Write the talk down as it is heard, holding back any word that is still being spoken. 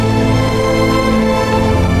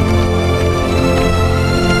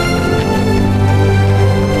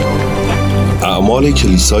اعمال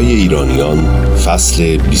کلیسای ایرانیان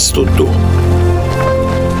فصل 22.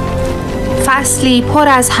 فصلی پر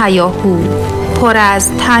از هیاهو، پر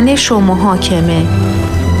از تنش و محاکمه.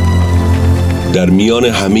 در میان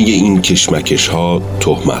همه این کشمکش‌ها،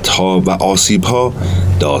 تهمت‌ها و آسیب‌ها،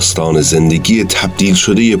 داستان زندگی تبدیل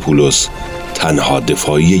شده پولس تنها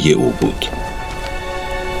دفاعی او بود.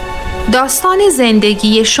 داستان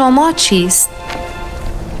زندگی شما چیست؟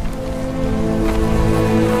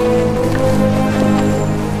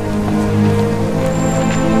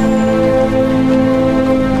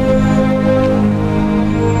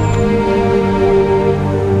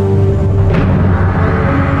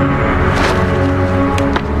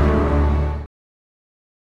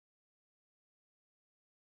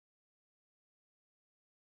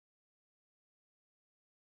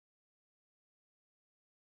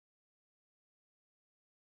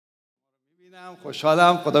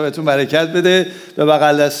 خوشحالم، خدا بهتون برکت بده. به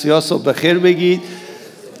بغل دستی‌ها صبح بخیر بگید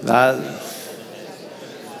و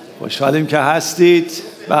خوشحالیم که هستید.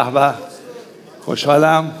 به به،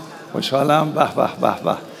 خوشحالم به به به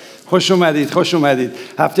به. خوش اومدید.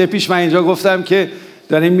 هفته پیش من اینجا گفتم که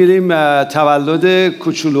داریم میریم تولد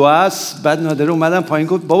کوچولو است. بعد نادر اومدم پایین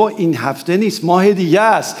گفت بابا این هفته نیست، ماه دیگه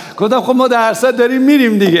است. گفتم خب ما درصد داریم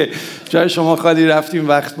میریم دیگه، جای شما خالی، رفتیم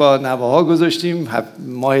وقت با نواها گذاشتیم،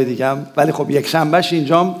 ماه دیگه هم. ولی خب یک شنبهش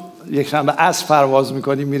اینجام، یک شنبه عصر پرواز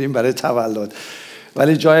میکنیم میریم برای تولد.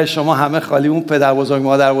 ولی جای شما همه خالی. اون پدر بزرگ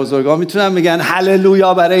مادر بزرگا میتونن بگن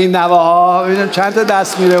هللویا برای این نواها. ببینم چند تا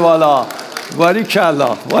دست میره بالا.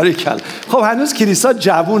 باریکلا. خب هنوز کلیسا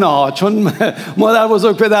جوونه ها، چون مادر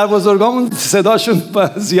بزرگ پدر بزرگامون صداشون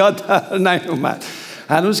زیاد نیومد.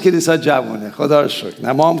 هنوز کلیسا جوونه، خدا رو شکر.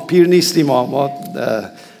 نه ما هم پیر نیستیم، ما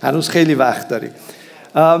هنوز خیلی وقت داریم.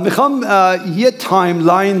 میخوام یه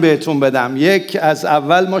تایملاین بهتون بدم. از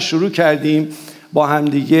اول ما شروع کردیم با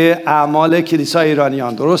همدیگه اعمال کلیسای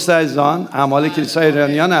ایرانیان. درسته عزیزان؟ اعمال کلیسای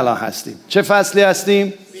ایرانیان الان هستیم. چه فصلی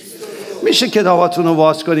هستیم؟ میشه کتاباتون رو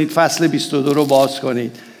باز کنید، فصل 22 رو باز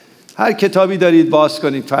کنید. هر کتابی دارید باز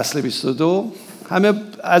کنید فصل 22. همه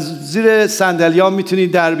از زیر صندلیام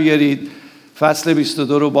میتونید در بیارید، فصل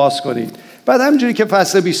 22 رو باز کنید. بعد همینجوری که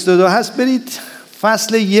فصل 22 هست برید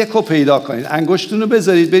فصل 1 رو پیدا کنید. انگشتون رو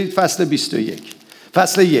بذارید برید فصل 21.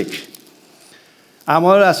 فصل 1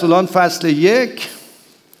 اعمال رسولان فصل 1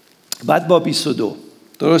 بعد با 22.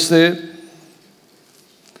 درسته؟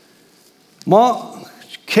 ما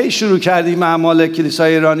کی شروع کردیم اعمال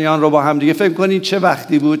کلیسای ایرانیان رو با هم دیگه؟ فکر کنید چه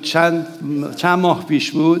وقتی بود؟ چند ماه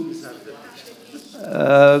پیش بود؟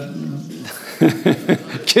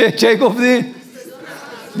 چه گفتی؟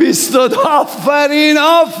 22. آفرین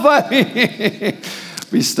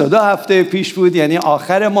 22 هفته پیش بود، یعنی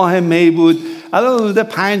آخر ماه می بود. الان حدود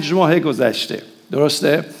 5 ماه گذشته.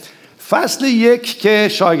 درسته؟ فصل 1 که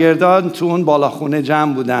شاگردان تو اون بالاخونه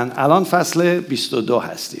جمع بودن، الان فصل 22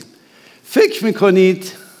 هستیم. فکر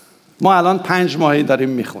میکنید ما الان 5 ماهی داریم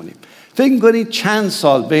میخونیم، فکر میکنید چند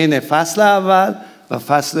سال بین فصل اول و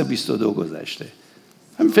فصل 22 گذشته؟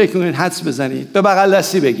 همین فکر میکنید، حدس بزنید، به بغل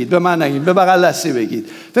دستی بگید، به من نگید، به بغل دستی بگید.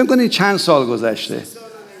 فکر میکنید چند سال گذشته؟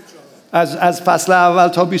 از فصل اول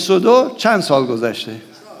تا 22 چند سال گذشته؟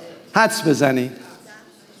 حدس بزنید.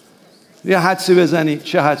 یه حدسی بزنید.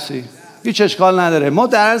 چه حدسی؟ هیچ اشکال نداره، ما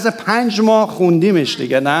در عرض 5 ماه خوندیمش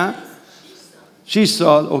دیگه، نه؟ 6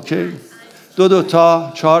 سال. اوکی. 2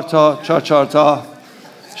 تا 4 تا 4 تا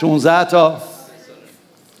 16 تا.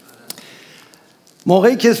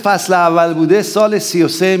 موقعی که فصل اول بوده سال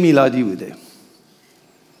 33 میلادی بوده.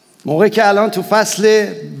 موقعی که الان تو فصل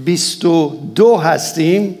 22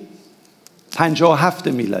 هستیم 57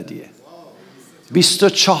 میلادیه.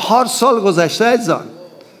 24 سال گذشته عزیزان.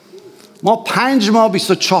 ما 5 ماه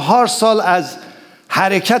 24 سال از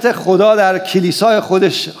حرکت خدا در کلیسای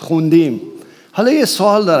خودش خوندیم. حالا یه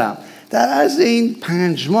سوال دارم، در عرض این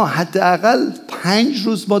 5 ماه حداقل 5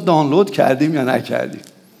 روز ما دانلود کردیم یا نکردیم؟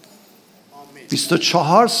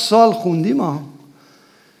 24 سال خوندیم ما.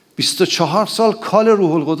 24 سال کال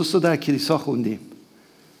روح القدس رو در کلیسا خوندیم.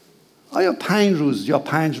 آیا 5 روز یا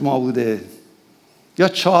 5 ماه بوده یا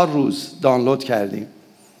 4 روز دانلود کردیم؟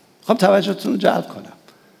 خب توجهتون رو جلب کنم.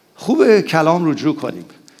 خوبه کلام رجوع کنیم.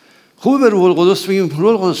 خوبه به روح القدس بگیم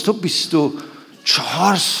روح القدس تو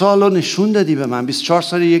 24 سال رو نشون دادی به من. 24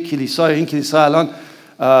 سال یک کلیسا، این کلیسا الان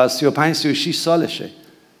 35-36 سالشه.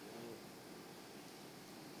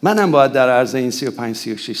 منم باید در عرض این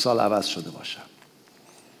 35-36 سال عوض شده باشم.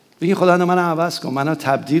 بگین خدا منو عوض کن، منو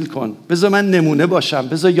تبدیل کن، بذار من نمونه باشم،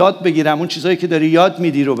 بذار یاد بگیرم اون چیزایی که داری یاد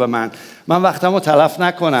میدی رو به من وقتمو تلف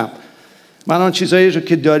نکنم. من اون چیزایی رو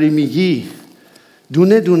که داری میگی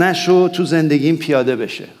دونه دونه شو تو زندگیم پیاده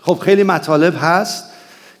بشه. خب خیلی مطالب هست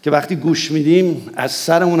که وقتی گوش میدیم از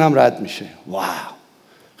سرمون هم رد میشه. واو،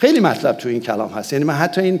 خیلی مطلب تو این کلام هست. یعنی من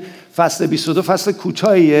حتی این فصل 22 فصل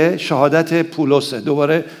کوتاهیه، شهادت پولسه،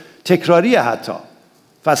 دوباره تکراریه، حتی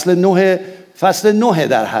فصل 9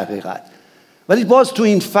 در حقیقت. ولی باز تو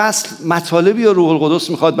این فصل مطالبی روح القدس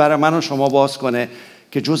میخواد برای من و شما باز کنه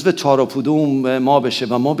که جزو تار و پودوم ما بشه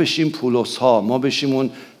و ما بشیم پولس ها، ما بشیم اون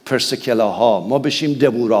پرسکلاها، ما بشیم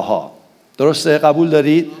دبوراها. درسته؟ قبول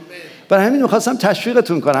دارید؟ برای همین میخواستم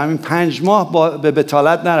تشویقتون کنم. همین 5 ماه به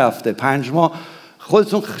بتالت نرفته. 5 ماه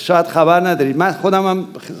خودتون شاید خبر ندارید، من خودم هم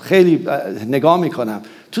خیلی نگاه میکنم،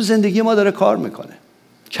 تو زندگی ما داره کار میکنه.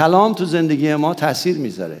 کلام تو زندگی ما تأثیر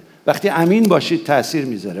میذاره. وقتی امین باشید تأثیر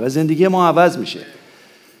میذاره و زندگی ما عوض میشه.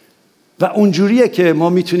 و اونجوریه که ما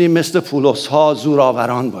میتونیم مثل پولس ها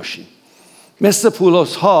زورآوران باشیم. مثل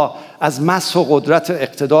پولس ها از مسح و قدرت و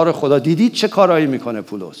اقتدار خدا. دیدید چه کارایی میکنه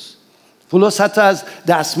پولس حتی از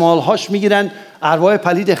دستمالهاش میگیرن ارواح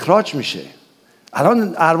پلید اخراج میشه.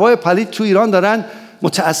 الان ارواح پلید تو ایران دارن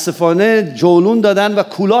متاسفانه جولون دادن و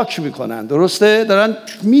کولاک میکنن. درسته؟ دارن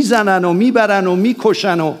میزنن و میبرن و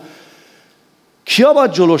میکشن. و کیا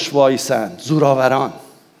باید جلوش وایسن؟ زورآوران.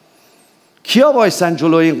 کیا وایسن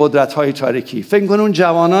جلوی این قدرت‌های تاریکی؟ فکر کنون اون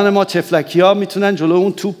جوانان ما تفلکی‌ها میتونن جلو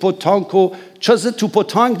اون توپ و تانک و چیز توپ و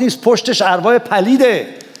تانک نیست، پشتش ارواح پلیده.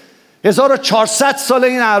 1400 سال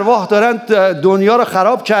این ارواح دارن دنیا رو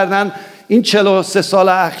خراب کردن. این 43 سال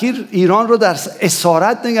اخیر ایران رو در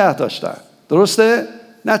اسارت نگه داشتن. درسته؟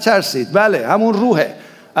 نترسید. بله، همون روحه.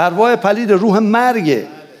 ارواح پلید، روح مرگه.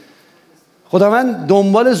 خداوند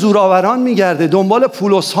دنبال زورآوران میگرده، دنبال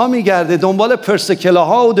پولس ها میگرده، دنبال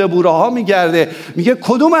پرسکلاها و دبوراها میگرده. میگه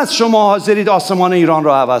کدوم از شما حاضرید آسمان ایران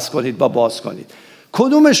رو عوض کنید و باز کنید؟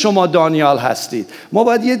 کدوم شما دانیال هستید؟ ما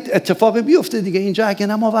باید یه اتفاقی بیفته دیگه اینجا، اگه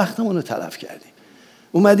نه ما وقتمون رو تلف کردیم.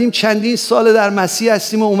 اومدیم چندین سال در مسیح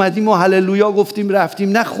هستیم و اومدیم و هللویا گفتیم رفتیم.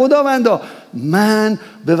 نه خداوندا، من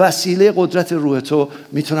به وسیله قدرت روح تو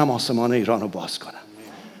میتونم آسمان ایران رو باز کنم.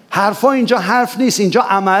 حرفا اینجا حرف نیست، اینجا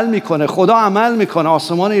عمل میکنه. خدا عمل میکنه،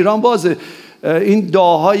 آسمان ایران بازه. این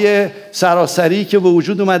دعاهای سراسری که به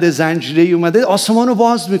وجود اومده، زنجیره‌ای اومده، آسمان رو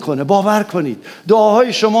باز میکنه. باور کنید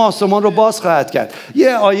دعاهای شما آسمان رو باز خواهد کرد.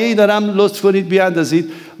 یه آیه‌ای دارم، لطف کنید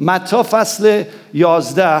بیاندازید. متی فصل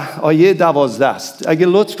 11 آیه 12 است. اگه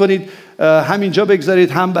لطف کنید همینجا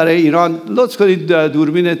بگذارید، هم برای ایران لطف کنید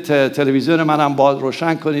دوربین تلویزیون منم باز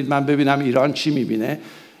روشن کنید، من ببینم ایران چی میبینه.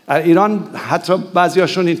 ایران حتی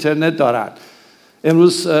بعضیاشون اینترنت دارن.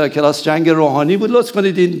 امروز کلاس جنگ روحانی بود. لطف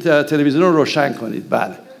کنید این تلویزیون رو روشن کنید.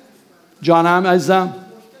 بله جانم عزیزم،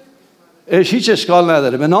 هیچ اشکال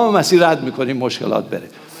نداره، به نام مسیح رد میکنیم مشکلات بره.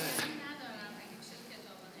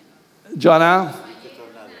 جانم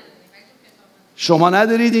شما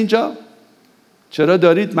ندارید اینجا؟ چرا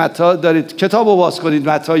دارید؟ متی دارید. کتاب رو باز کنید،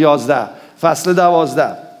 متی 11 فصل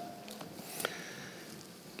 12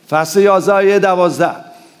 فصل 11 آیه 12.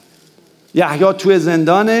 یحیی توی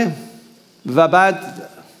زندانه و بعد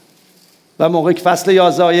و موقع که فصل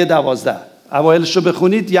 11 آیه 12 اوایلش رو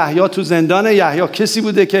بخونید، یحیی تو زندانه. یحیی کسی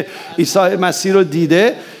بوده که عیسی مسیح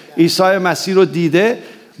رو دیده،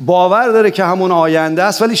 باور داره که همون آینده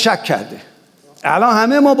است ولی شک کرده. الان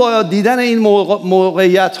همه ما با دیدن این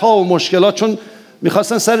موقعیت ها و مشکلات، چون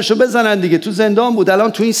میخواستن سرشو بزنن دیگه، تو زندان بود،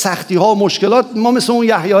 الان تو این سختی ها و مشکلات ما مثل اون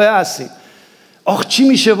یحیی هستیم. آخ چی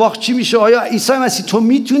میشه؟ آیا عیسی مسیح تو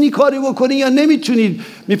میتونی کاری بکنی یا نمیتونی؟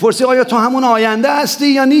 میپرسی آیا تو همون آینده هستی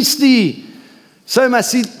یا نیستی؟ عیسی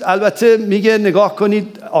مسیح البته میگه نگاه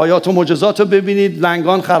کنید آیات و معجزات رو ببینید،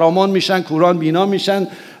 لنگان خرامان میشن، کوران بینا میشن،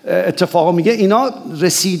 اتفاقا میگه اینا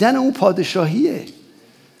رسیدن اون پادشاهیه.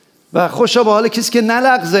 و خوشا به حال کسی که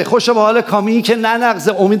نلغزه، خوشا به حال کامیلی که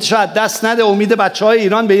نلغزه، امیدش از دست نده. امید بچهای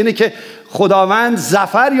ایران به اینه که خداوند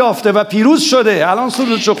ظفر یافته و پیروز شده. الان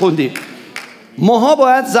سرودشو خوندیم. ماها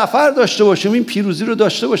باید ظفر داشته باشیم، این پیروزی رو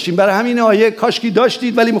داشته باشیم. برای همین آیه کاشکی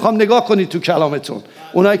داشتید ولی میخوام نگاه کنید تو کلامتون.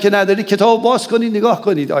 اونایی که ندارید کتاب باز کنید نگاه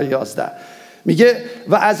کنید. آیه 11 میگه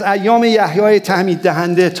و از ایام یحیی تحمید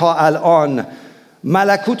دهنده تا الان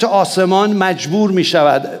ملکوت آسمان مجبور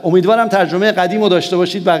میشود. امیدوارم ترجمه قدیم رو داشته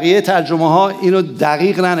باشید، بقیه ترجمه ها اینو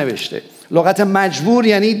دقیق ننوشته. لغت مجبور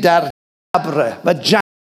یعنی در جبر و جنگ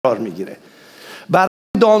قرار میگیره. برای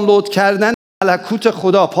دانلود کردن ملکوت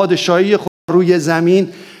خدا، پادشاهی خدا روی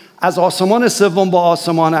زمین، از آسمان سوم با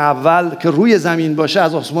آسمان اول که روی زمین باشه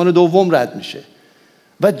از آسمان دوم رد میشه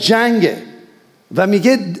و جنگه و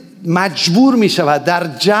میگه مجبور میشود، در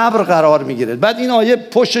جبر قرار میگیره. بعد این آیه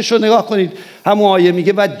پشتش رو نگاه کنید، همون آیه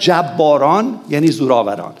میگه و جباران یعنی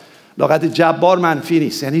زورآوران. لغت جبار منفی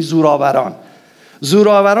نیست، یعنی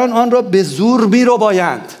زورآوران آن را به زور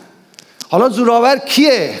میربایند. حالا زورآور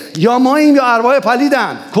کیه؟ یا ماییم یا ارواح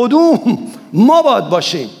پلیدن؟ کدوم؟ ما باید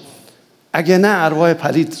باشیم. اگه نه ارواح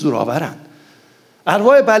پلید زورآورن.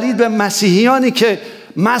 ارواح پلید به مسیحیانی که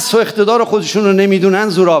مس و اقتدار خودشون رو نمیدونن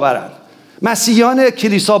زورآورن. مسیحیان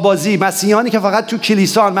کلیسا بازی، مسیحیانی که فقط تو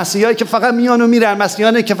کلیسان، مسیحیانی که فقط میان و میرن،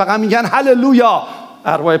 مسیحیانی که فقط میگن هللویا،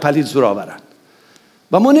 ارواح پلید زورآورن.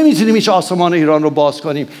 و ما نمیتونیم هیچ آسمان ایران رو باز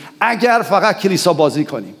کنیم اگر فقط کلیسا بازی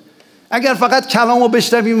کنیم. اگر فقط کلامو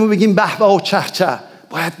بشنویم و بگیم به به و چه چه.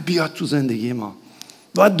 باید بیاد تو زندگی ما،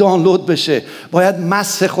 باید دانلود بشه، باید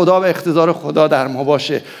مس خدا و اقتدار خدا در ما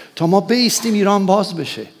باشه تا ما بیستیم ایران باز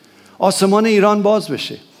بشه، آسمان ایران باز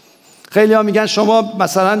بشه. خیلی ها میگن شما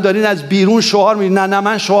مثلا دارین از بیرون شعار میدین. نه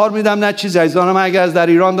من شعار میدم نه چیزی. عزیزان من اگر از در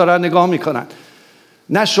ایران دارن نگاه میکنن،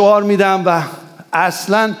 نه شعار میدم و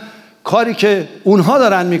اصلا کاری که اونها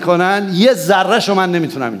دارن میکنن یه ذره شو من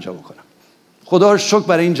نمیتونم اینجا بکنم. خدا رو شکر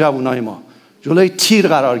برای این جوانای ما جلوی تیر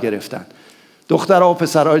قرار گرفتن، دخترها و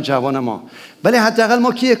پسرهای جوان ما. ولی حداقل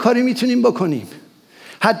ما که یه کاری میتونیم بکنیم.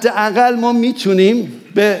 حداقل ما میتونیم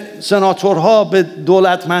به سناتورها، به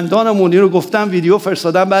دولتمندانمون، رو گفتم ویدیو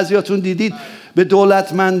فرستادم بعضیاتون دیدید، به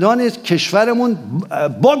دولتمندان کشورمون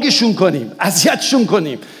باگشون کنیم، اذیتشون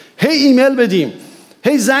کنیم، هی ایمیل بدیم،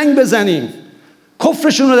 هی زنگ بزنیم،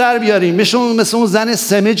 کفرشون رو در بیاریم. مثل اون زن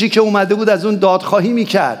سمجی که اومده بود از اون دادخواهی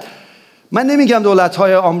میکرد. من نمیگم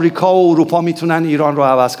دولت‌های آمریکا و اروپا میتونن ایران رو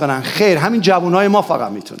عوض کنن، خیر، همین جوانای ما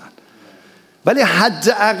فقط میتونن. ولی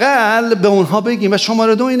حداقل به اونها بگیم. و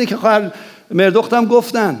شماره 2 اینه که مردختم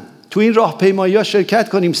گفتن تو این راهپیمایی‌ها شرکت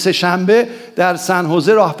کنیم. سه شنبه در سن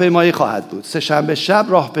خوزه راهپیمایی خواهد بود، سه شنبه شب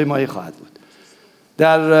راهپیمایی خواهد بود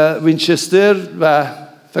در وینچستر و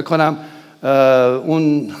فکر کنم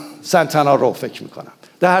اون سنتنا رو فکر میکنم.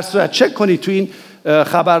 در هر صورت چک کنید تو این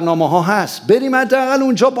خبرنامه ها هست. بریم حداقل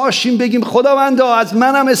اونجا باشیم، بگیم خداوندا از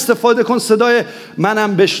منم استفاده کن، صدای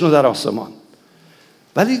منم بشنو در آسمان.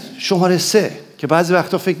 ولی شماره 3 که بعضی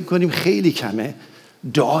وقتا فکر میکنیم خیلی کمه،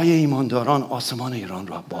 دعای ایمانداران آسمان ایران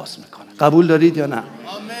رو باز میکنه. قبول دارید یا نه؟ آمین.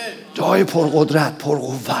 دعای پرقدرت،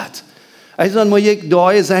 پرقوت. عزیزان ما یک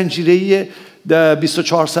دعای زنجیره‌ای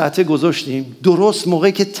 24 ساعته گذاشتیم. درست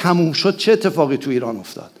موقعی که تموم شد چه اتفاقی تو ایران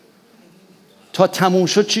افتاد؟ تا تموم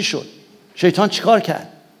شد چی شد؟ شیطان چیکار کرد؟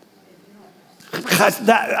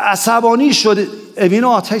 عصبانی شد، اوین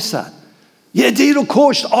آتش زد، یه عده‌ای رو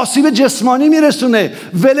کشت، آسیب جسمانی میرسونه،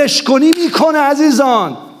 ولش کنی میکنه.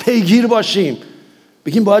 عزیزان پیگیر باشیم،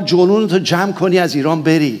 بگیم باید جنونتو جمع کنی از ایران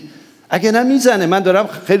بری، اگه نه میزنه. من دارم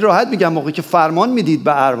خیلی راحت میگم، موقعی که فرمان میدید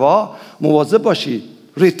به ارواح مواظب باشید،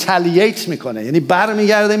 ریتالییت میکنه، یعنی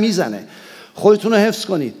برمیگرده میزنه. خودتون رو حفظ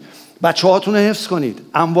کنید، بچه‌هاتون رو حفظ کنید،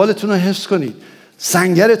 اموالتون رو حفظ کنید،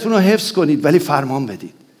 سنگرتون رو حفظ کنید، ولی فرمان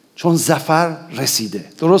بدید چون ظفر رسیده.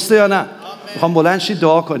 درسته یا نه؟ میخوام بلند شید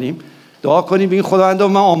دعا کنیم. دعا کنیم بگیم خداوندا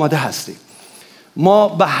ما آماده هستیم. ما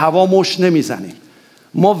به هوا مشت نمیزنیم،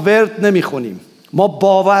 ما ورد نمیخونیم، ما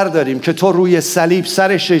باور داریم که تو روی صلیب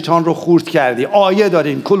سر شیطان رو خورد کردی. آیه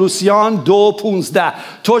داریم کولوسیان 2:15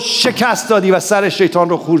 تو شکست دادی و سر شیطان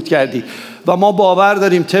رو خورد کردی. و ما باور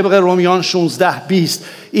داریم طبق رومیان 16:20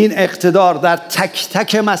 این اقتدار در تک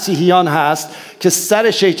تک مسیحیان هست که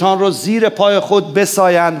سر شیطان رو زیر پای خود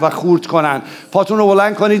بسایند و خورد کنند. پاتون رو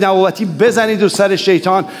بلند کنید، نبوتی بزنید رو سر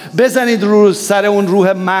شیطان، بزنید رو سر اون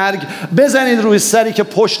روح مرگ، بزنید روی سری که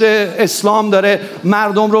پشت اسلام داره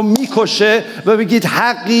مردم رو میکشه و بگید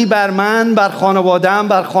حقی بر من، بر خانواده‌ام،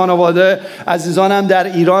 بر خانواده عزیزانم در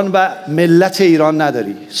ایران و ملت ایران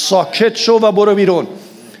نداری. ساکت شو و برو بیرون.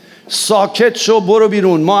 ساکت شو برو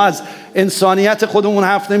بیرون. ما از انسانیت خودمون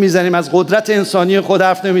حرف نمیزنیم، از قدرت انسانی خود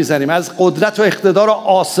حرف نمیزنیم، از قدرت و اقتدار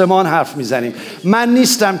آسمان حرف میزنیم. من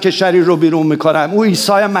نیستم که شریر رو بیرون میکنم، او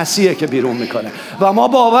عیسی مسیحه که بیرون میکنه و ما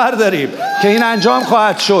باور داریم که این انجام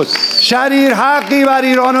خواهد شد. شریر حقی بر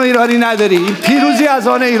ایران و ایرانی نداری. این پیروزی از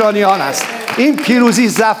آن ایرانیان است. این پیروزی،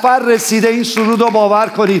 ظفر رسیده. این سرود رو باور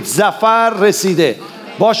کنید، ظفر رسیده.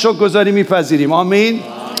 با شکرگزاری میپذیریم. آمین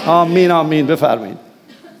آمین آمین. بفرمایید.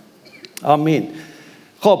 آمین.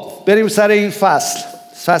 خب بریم سر این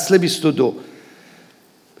فصل 22.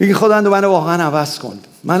 بگی خداوند منو واقعا عوض کن،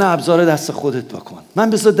 منو ابزار دست خودت بکن، من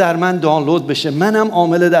بذار در من دانلود بشه، منم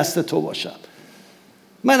عامل دست تو باشم،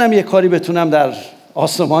 منم یه کاری بتونم در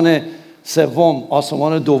آسمان سوم،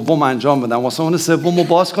 آسمان دوم انجام بدم، آسمان سوم رو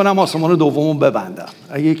باز کنم، آسمان دوم رو ببندم.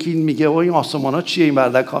 اگه یکی میگه این آسمان ها چیه، این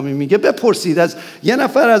برده کامیل میگه بپرسید از یه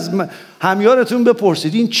نفر از همیارتون،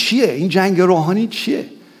 بپرسید این چیه، این جنگ روحانی چیه.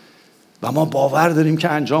 و ما باور داریم که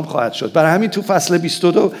انجام خواهد شد. برای همین تو فصل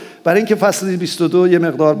 22، برای اینکه فصل 22 یه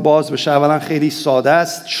مقدار باز بشه، اولا خیلی ساده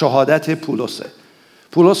است. شهادت پولسه.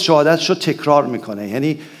 پولس شهادتش رو تکرار میکنه،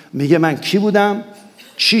 یعنی میگه من کی بودم،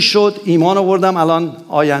 چی شد، ایمان آوردم، الان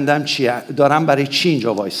آیندم چیه، دارم برای چی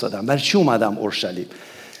اینجا وایسادم، برای چی اومدم اورشلیم.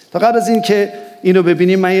 تا قبل از این که اینو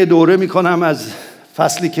ببینیم من یه دوره میکنم از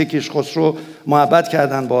فصلی که کیشخسرو محبت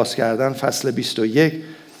کردن باز کردن، فصل 21.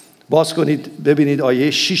 باز کنید ببینید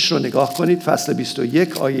آیه 6 رو نگاه کنید. فصل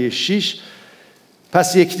 21 آیه 6: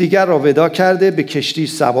 پس یکدیگر را وداع کرده به کشتی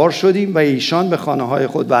سوار شدیم و ایشان به خانه‌های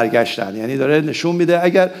خود برگشتند. یعنی داره نشون میده،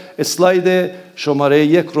 اگر اسلاید شماره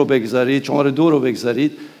 1 رو بگذارید، شماره 2 رو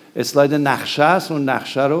بگذارید، اسلاید نقشه است. اون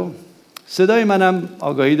نقشه رو، صدای منم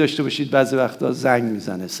آگاهی داشته باشید بعضی وقتا زنگ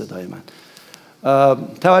میزنه صدای من.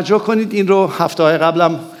 توجه کنید، این رو هفته‌های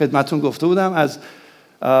قبلم خدمتون گفته بودم. از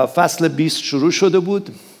فصل 20 شروع شده بود.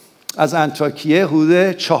 از انطاکیه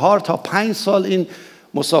حدود 4 تا 5 سال این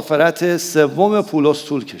مسافرت سوم پولس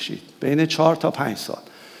طول کشید. بین 4 تا 5 سال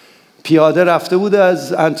پیاده رفته بود،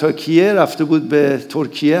 از انطاکیه رفته بود به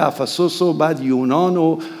ترکیه، افسوس و بعد یونان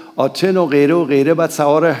و آتن و غیره و غیره. بعد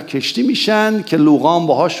سوار کشتی میشن که لوقا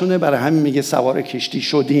باهاشونه، برای همین میگه سوار کشتی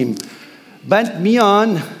شدیم. بعد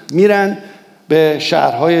میرن به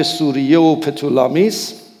شهرهای سوریه و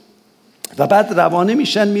پتولامیس و بعد روانه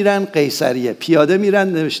میشن میرن قیصریه. پیاده میرن،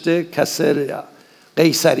 نوشته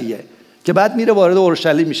قیصریه، که بعد میره وارد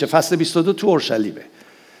اورشلیم میشه. فصل 22 تو اورشلیمه.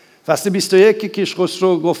 فصل 21 که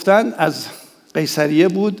کیشخسرو گفتن از قیصریه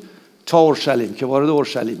بود تا اورشلیم که وارد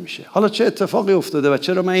اورشلیم میشه. حالا چه اتفاقی افتاده و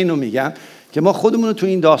چرا من اینو میگم؟ که ما خودمون رو تو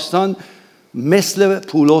این داستان مثل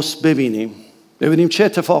پولس ببینیم چه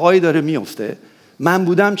اتفاقایی داره میفته. من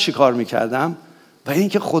بودم چی کار میکردم و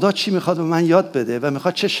اینکه خدا چی میخواد به من یاد بده و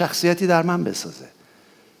میخواد چه شخصیتی در من بسازه.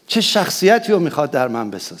 چه شخصیتی رو میخواد در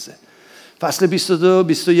من بسازه. فصل 22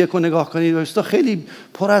 21 رو نگاه کنید، خیلی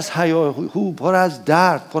پر از هیاهو، پر از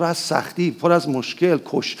درد، پر از سختی، پر از مشکل،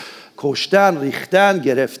 کشتن، ریختن،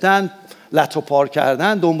 گرفتن، لت و پار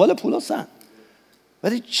کردن، دنبال پولسن.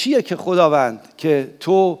 ولی چیه که خداوند که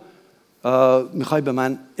تو میخوای به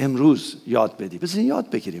من امروز یاد بدی؟ بذارین یاد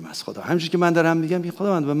بگیریم از خدا. همونجوری که من دارم میگم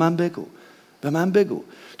خداوند به من بگو.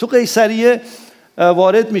 تو قیصریه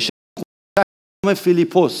وارد میشه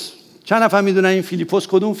فیلیپوس. چند نفر میدونن این فیلیپوس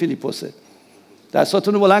کدوم فیلیپوسه؟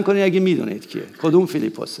 دستاتون رو بلند کنید اگه میدونید کیه، کدوم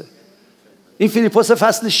فیلیپوسه. این فیلیپوس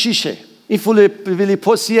فصل 6. این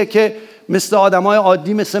فیلیپوسیه که مثل آدمای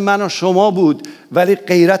عادی مثل من و شما بود، ولی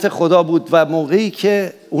غیرت خدا بود. و موقعی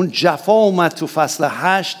که اون جفا اومد تو فصل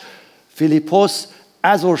 8، فیلیپوس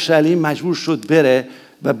از اورشلیم مجبور شد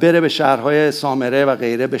بره به شهرهای سامره و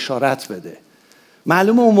غیره بشارت بده.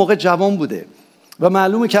 معلومه اون موقع جوان بوده و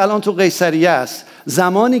معلومه که الان تو قیصریه است.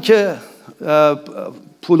 زمانی که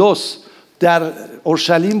پولس در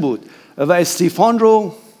اورشلیم بود و استیفان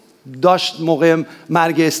رو داشت، موقع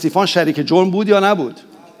مرگ استیفان شریک جرم بود یا نبود؟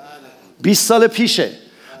 20 سال پیشه.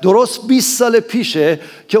 درست 20 سال پیشه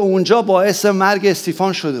که اونجا باعث مرگ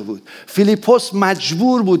استیفان شده بود. فیلیپوس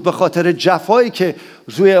مجبور بود به خاطر جفایی که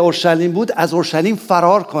روی اورشلیم بود از اورشلیم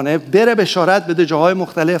فرار کنه، بره بشارت بده. جاهای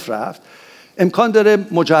مختلف رفت. امکان داره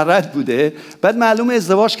مجرد بوده. بعد معلومه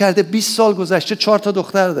ازدواج کرده، 20 سال گذشته، 4 تا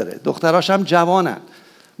دختر داره. دختراش هم جوانن،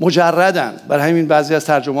 مجردن. برای همین بعضی از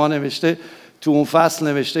ترجمه‌ها نوشته، تو اون فصل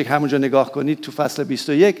نوشته که همونجا نگاه کنید، تو فصل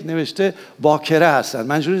 21 نوشته باکره هستن.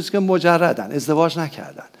 منظور اینه که مجردن، ازدواج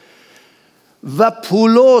نکردن. و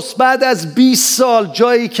پولس بعد از 20 سال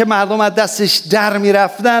جایی که مردم از دستش در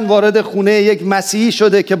میرفتن، وارد خونه یک مسیحی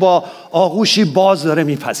شده که با آغوشی باز داره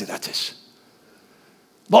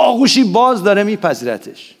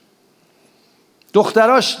میپذیرتش.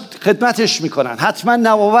 دختراش خدمتش میکنن، حتما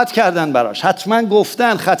نبوت کردن براش، حتما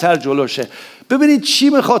گفتن خطر جلوشه. ببینید چی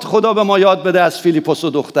میخواد خدا به ما یاد بده از فیلیپوس و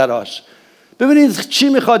دختراش. ببینید چی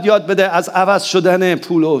میخواد یاد بده از عوض شدن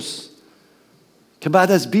پولس، که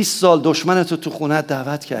بعد از 20 سال دشمنتو تو خونت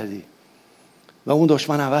دعوت کردی و اون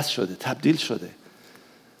دشمن عوض شده، تبدیل شده.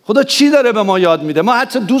 خدا چی داره به ما یاد میده؟ ما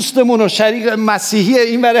حتی دوستمون و شریک مسیحی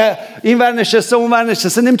اینور نشسته اونور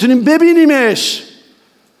نشسته نمیتونیم ببینیمش.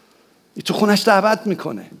 تو خونش دعوت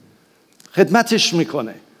میکنه، خدمتش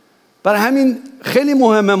میکنه. برای همین خیلی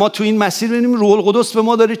مهمه ما تو این مسیر ببینیم روح القدس به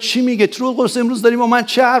ما داره چی میگه. روح القدس امروز داری با من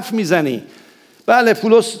چه حرف میزنی؟ بله،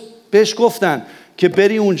 پولس بهش گفتن که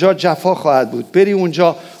بری اونجا جفا خواهد بود، بری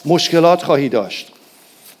اونجا مشکلات خواهی داشت.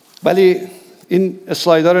 ولی این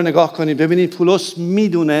اسلایدها رو نگاه کنید، ببینید پولس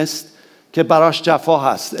میدونست که براش جفا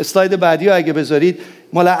هست. اسلاید بعدی رو اگه بذارید،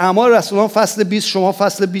 مال اعمال رسولان فصل 20. شما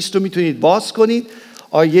فصل 20 رو میتونید باز کنید،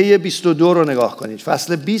 آیه 22 رو نگاه کنید.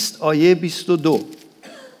 فصل 20 آیه 22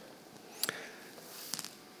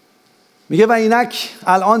 میگه و اینک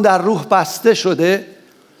الان در روح بسته شده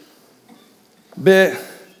به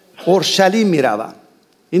اورشلیم میروم.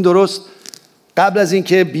 این درست قبل از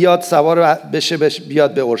اینکه بیاد سوار بشه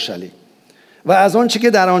بیاد به اورشلیم. و از آنچه که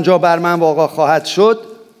در آنجا بر من واقع خواهد شد،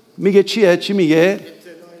 میگه چیه؟ چی میگه؟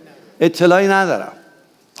 اطلاعی ندارم.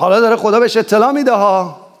 حالا داره خدا بهش اطلاع میده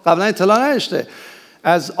ها. قبلا اطلاع نداشته.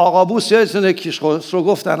 از آقابوس، یادتونه کشیش رو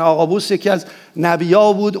گفتن، آقابوس یکی از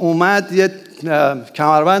نبی‌ها بود، اومد یه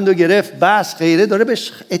کمربند رو گرفت، بس غیره، داره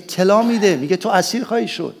بهش اطلاع میده، میگه تو اسیر خواهی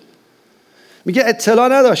شد. میگه اطلاع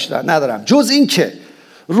ندارم جز این که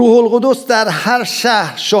روح القدس در هر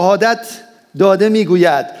شهر شهادت داده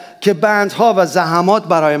میگوید که بندها و زحمات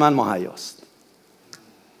برای من مهیاست.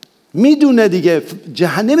 میدونه دیگه،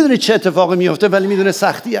 نمیدونه چه اتفاقی میفته، ولی میدونه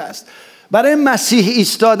سختی است. برای مسیح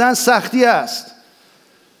ایستادن سختی است،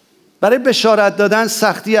 برای بشارت دادن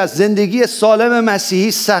سختی است. زندگی سالم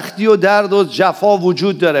مسیحی سختی و درد و جفا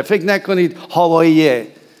وجود داره. فکر نکنید هواییه.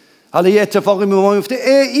 حالا یه اتفاقی میفته،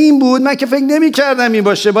 این بود، من که فکر نمی کردم این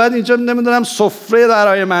باشه، باید اینجا نمیدونم سفره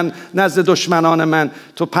برای من نزد دشمنان من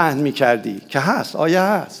تو پهن میکردی، که هست، آیه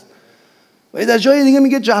هست. و در جای دیگه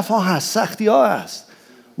میگه جفا هست، سختی ها هست.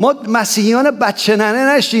 ما مسیحیان بچه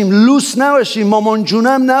ننه نشیم، لوس نباشیم، مامان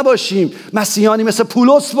جونم نباشیم، مسیحیانی مثل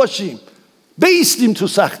پولس باشیم، بیستیم تو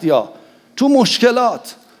سختی ها، تو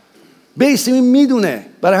مشکلات بیستیم. این میدونه.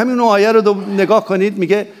 برای همین اون آیه رو نگاه کنید،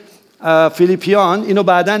 میگه فیلیپیان، اینو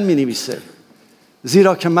بعدن مینویسه،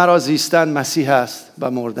 زیرا که مرا زیستن مسیح است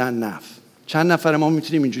و مردن نفع. چند نفر ما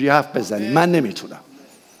میتونیم اینجوری حرف بزنیم؟ من نمیتونم.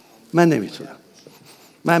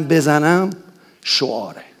 من بزنم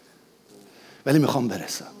شعاره، ولی میخوام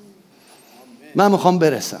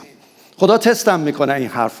برسم. خدا تستم میکنه این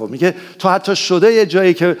حرفو، میگه تو حتی شده یه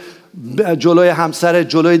جایی که جلوی همسر،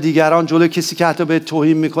 جلوی دیگران، جلوی کسی که حتی به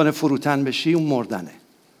توهین میکنه فروتن بشی، اون مردنه.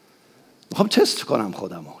 میخوام تست کنم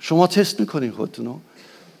خودمو. شما تست میکنین خودتونو؟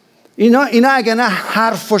 اینا اگه نه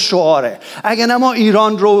حرف و شعاره، اگه نه ما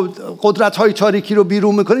ایران رو، قدرت‌های تاریکی رو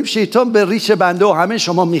بیرون میکنیم، شیطان به ریش بنده و همه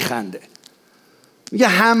شما میخنده، میگه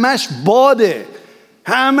همش باده،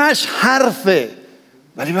 همش حرفه.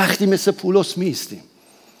 ولی وقتی مثل پولس میستیم،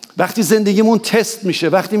 وقتی زندگیمون تست میشه،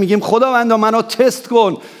 وقتی میگیم خداوندا منو تست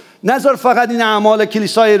کن، نذار فقط این اعمال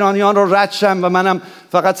کلیسای ایرانیان رو رد شم و منم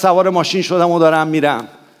فقط سوار ماشین شدم و دارم میرم.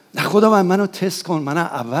 نه، خداوند منو تست کن، منو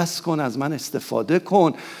عوض کن، از من استفاده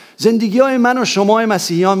کن. زندگی های من و شما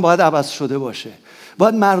مسیحیان باید عوض شده باشه،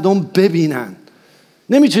 باید مردم ببینن.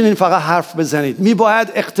 نمیتونین فقط حرف بزنید،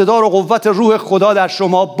 باید اقتدار و قوت روح خدا در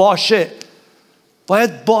شما باشه،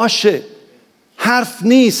 باید باشه. حرف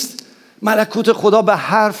نیست. ملکوت خدا به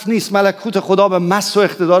حرف نیست، ملکوت خدا به مس و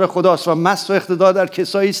اقتدار خداست، و مس و اقتدار در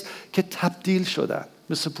کسایی است که تبدیل شدن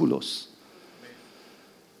مثل پولس.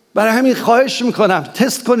 برای همین خواهش میکنم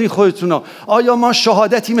تست کنید خودتونو. آیا ما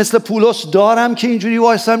شهادتی مثل پولس دارم که اینجوری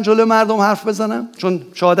وایسم جلو مردم حرف بزنم چون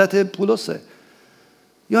شهادت پولسه؟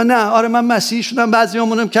 یا نه آره من مسیحی شدم.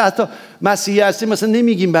 بعضیامونم که حتی مسیحی هستیم مثلا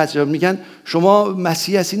نمیگیم، بعضیا میگن شما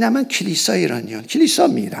مسیحی هستی؟ نه من کلیسای ایرانیان، کلیسا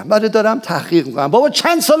میرم، بعد دارم تحقیق میکنم. بابا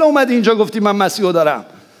چند سال اومدی اینجا گفتی من مسیحو دارم؟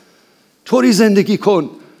 طوری زندگی کن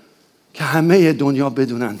که همه دنیا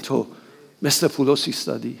بدونن تو مثل پولس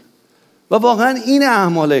ایستادی. و واقعا این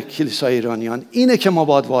اعمال کلیسای ایرانیان اینه که ما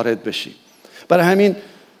باید وارد بشیم. برای همین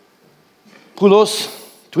پولس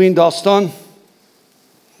تو این داستان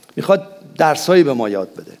میخواد درسایی به ما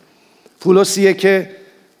یاد بده. پولسیه که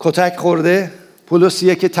کتک خورده،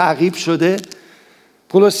 پولسیه که تعقیب شده،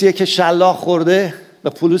 پولسیه که شلاق خورده، و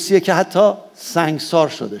پولسیه که حتی سنگسار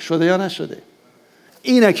شده یا نشده.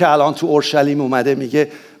 اینه که الان تو اورشلیم اومده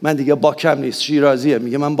میگه من دیگه باکم نیست. شیرازیه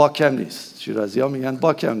میگه من باکم نیست. شیرازی ها میگن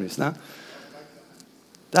باکم نیست. نه،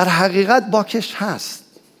 در حقیقت باکش هست،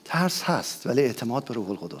 ترس هست، ولی اعتماد به روح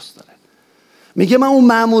القدس داره. میگه من اون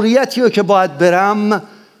مأموریتی رو که باید برم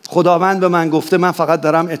خداوند به من گفته، من فقط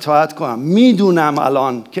دارم اطاعت کنم. میدونم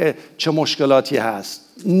الان که چه مشکلاتی هست،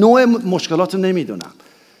 نوع مشکلات رو نمیدونم،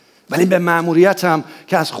 ولی به مأموریتم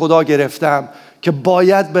که از خدا گرفتم که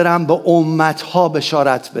باید برم به امتها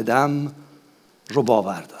بشارت بدم رو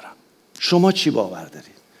باور دارم. شما چی باور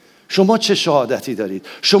دارید؟ شما چه شهادتی دارید؟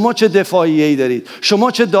 شما چه دفاعیه‌ای دارید؟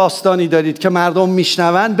 شما چه داستانی دارید که مردم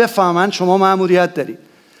میشنون بفهمن شما مأموریت دارید،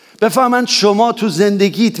 بفهمن شما تو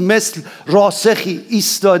زندگیت مثل راسخی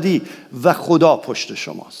ایستادی و خدا پشت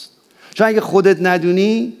شماست. چون اگه خودت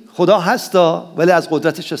ندونی خدا هستا، ولی از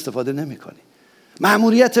قدرتش استفاده نمی کنی.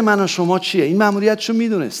 مأموریت من و شما چیه؟ این مأموریتشو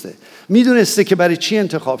میدونسته که برای چی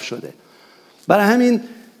انتخاب شده. برای همین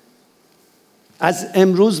از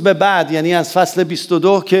امروز به بعد، یعنی از فصل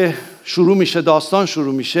 22 که شروع میشه، داستان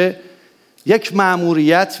شروع میشه، یک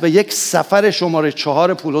مأموریت و یک سفر شماره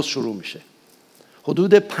 4 پولس شروع میشه.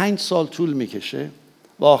 حدود 5 سال طول میکشه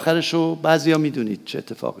و آخرشو بعضیا میدونید چه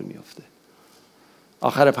اتفاقی میفته.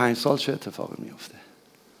 آخر 5 سال چه اتفاقی میفته؟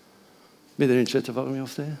 میدونید چه اتفاقی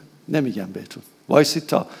میفته؟ نمیگم بهتون، وایسید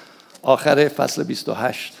تا آخر فصل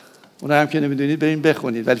 28. اون هم که نمیدونید برید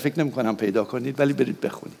بخونید، ولی فکر نمیکنم پیدا کنید، ولی برید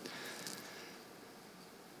بخونید.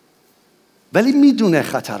 ولی میدونه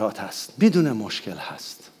خطرات هست، میدونه مشکل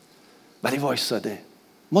هست، ولی وایساده.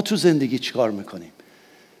 ما تو زندگی چیکار میکنیم؟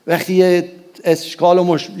 وقتی یه اشکال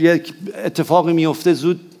و یک اتفاقی میفته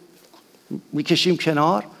زود میکشیم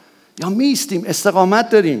کنار یا میستیم؟ استقامت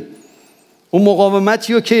داریم. اون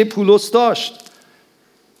مقاومتی رو که پولس داشت،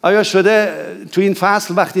 آیا شده تو این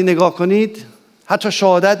فصل وقتی نگاه کنید حتی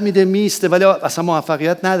شهادت میده میسته ولی اصلا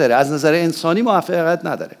موفقیت نداره، از نظر انسانی موفقیت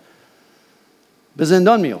نداره، به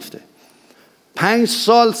زندان میفته. 5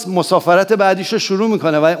 سال مسافرت بعدیش رو شروع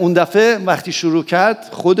میکنه و اون دفعه وقتی شروع کرد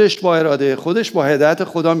خودش با اراده خودش با هدایت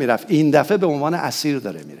خدا میرفت، این دفعه به عنوان اسیر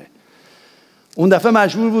داره میره. اون دفعه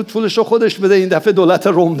مجبور بود پولش رو خودش بده، این دفعه دولت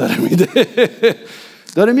روم داره میده.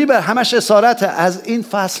 داره میبره، همش اسارته. از این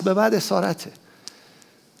فصل به بعد اسارته.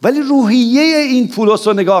 ولی روحیه این پولس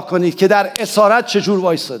رو نگاه کنید که در اسارت چجور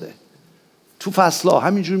وایساده. تو فصل‌ها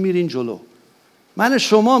همینجور میرین جلو. من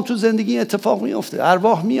شما هم تو زندگی اتفاق میفته،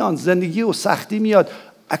 ارواح میان، زندگی و سختی میاد.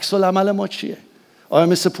 عکس العمل ما چیه؟ آیا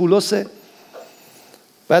مثل پولسه؟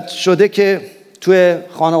 بعد شده که توی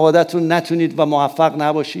خانواده‌تون نتونید و موفق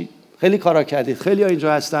نباشید؟ خیلی کارا کردید، خیلی ها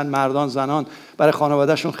اینجا هستن، مردان زنان برای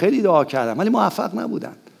خانوادهشون خیلی دعا کردن ولی موفق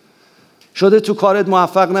نبودن. شده تو کارت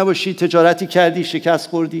موفق نباشی، تجارتی کردی شکست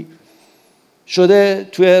خوردی، شده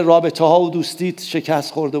توی رابطه ها و دوستیت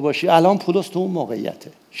شکست خورده باشی. الان پولس تو اون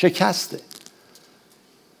موقعیته، شکسته.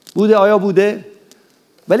 بوده؟ آیا بوده؟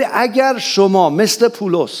 ولی اگر شما مثل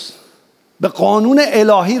پولس به قانون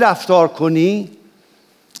الهی رفتار کنی،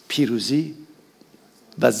 پیروزی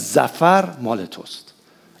و ظفر مال توست.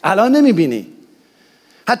 الان نمیبینی،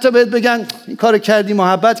 حتی بهت بگن این کار کردی،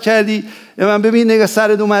 محبت کردی، من ببین نگاه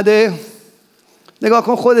سرت اومده، نگاه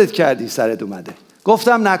کن خودت کردی سرت اومده،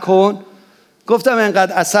 گفتم نکن، گفتم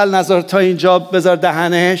انقدر عسل نذار تا اینجا بذار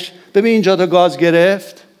دهنش، ببین اینجا تو گاز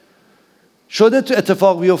گرفت. شده تو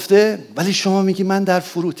اتفاق بیفته ولی شما میگی من در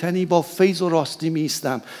فروتنی با فیض و راستی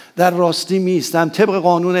میستم، در راستی میستم، طبق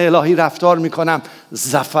قانون الهی رفتار میکنم،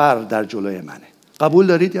 ظفر در جلوی منه. قبول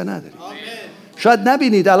دارید یا ندارید؟ شاید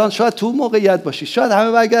نبینید الان، شاید تو موقعیت باشی، شاید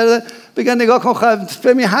همه برگردن بگن نگاه کن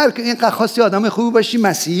فهمی هر اینقدر خواستی آدم خوبی باشی،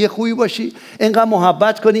 مسیحی خوبی باشی، اینقدر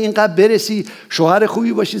محبت کنی، اینقدر برسی، شوهر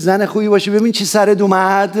خوبی باشی، زن خوبی باشی، ببین چی سرت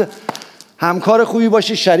اومد، همکار خوبی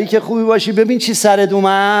باشی، شریک خوبی باشی، ببین چی سرت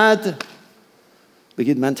اومد.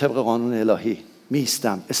 بگید من طبق قانون الهی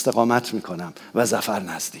میستم، استقامت میکنم و ظفر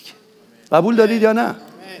نزدیک. قبول دارید یا نه؟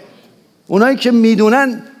 اونایی که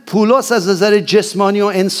میدونن پولس از نظر جسمانی و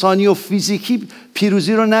انسانی و فیزیکی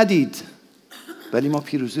پیروزی رو ندید، ولی ما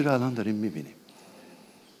پیروزی رو الان داریم میبینیم.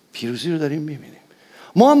 پیروزی رو داریم میبینیم.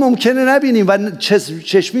 ما ممکنه نبینیم و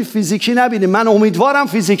چشمی فیزیکی نبینیم. من امیدوارم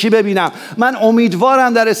فیزیکی ببینم. من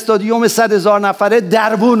امیدوارم در استادیوم 100,000 نفره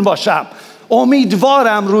دربون باشم.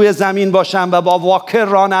 امیدوارم روی زمین باشم و با واکر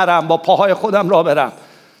راه نرم، با پاهای خودم راه برم.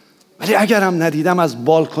 ولی اگرم ندیدم از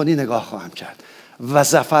بالکنی نگاه خواهم کرد و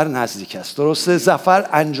ظفر نزدیک است. درسته؟ ظفر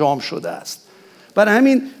انجام شده است. برای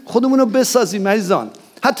همین خودمون رو بسازیم عزیزان.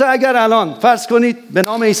 حتی اگر الان فرض کنید به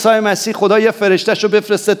نام عیسی مسیح خدا یه فرشته‌شو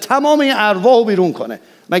بفرسته تمام این ارواح رو بیرون کنه،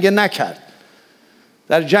 مگه نکرد؟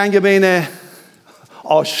 در جنگ بین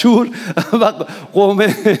آشور و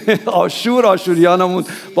قوم آشوریانمون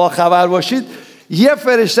با خبر باشید، یه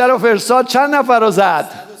فرشته رو فرستاد، چند نفر رو زد؟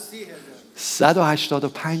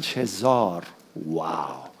 185,000.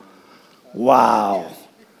 واو.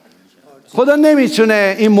 خدا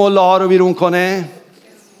نمیتونه این ملاها رو بیرون کنه؟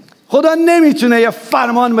 خدا نمیتونه یه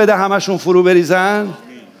فرمان بده همشون فرو بریزن؟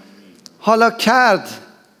 حالا کرد،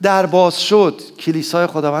 در باز شد، کلیسای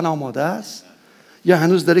خداوند آماده است؟ یا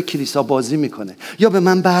هنوز داره کلیسا بازی میکنه؟ یا به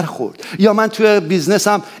من برخورد؟ یا من توی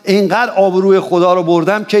بیزنسم اینقدر آبروی خدا رو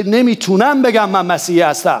بردم که نمیتونم بگم من مسیحی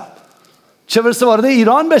هستم؟ چه برسه وارد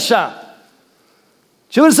ایران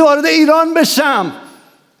بشم؟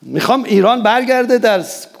 میخوام ایران برگرده در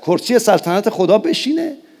کرسی سلطنت خدا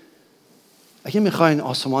بشینه؟ اگه میخواین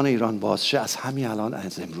آسمان ایران باز شه، از همین الان،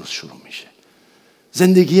 از امروز شروع میشه.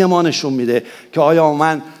 زندگی ما نشون میده که آیا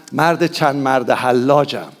من مرد چند مرد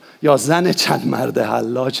حلاجم یا زن چند مرد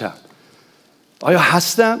حلاجم؟ آیا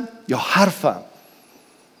هستم یا حرفم؟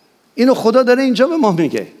 اینو خدا داره اینجا به ما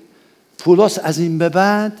میگه. پولس از این به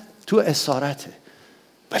بعد تو اسارته،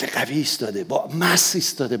 ولی قوی ایستاده، با مس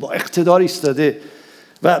ایستاده، با اقتدار ایستاده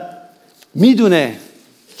و میدونه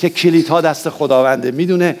که کلیدها دست خداونده،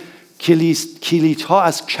 میدونه کلیدها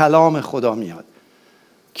از کلام خدا میاد.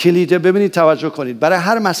 کلیده، ببینید توجه کنید، برای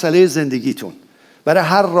هر مسئله زندگیتون، برای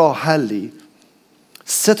هر راه حلی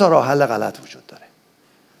 3 تا راه حل غلط وجود داره.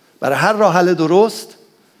 برای هر راه حل درست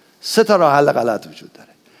 3 تا راه حل غلط وجود داره.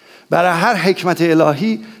 برای هر حکمت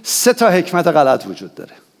الهی 3 تا حکمت غلط وجود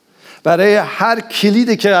داره. برای هر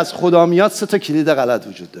کلیدی که از خدا میاد 3 تا کلید غلط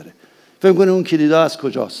وجود داره. فکر کنید اون کلیدا از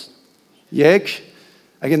کجاست؟ یک،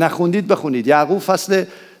 اگه نخوندید بخونید، یعقوب فصل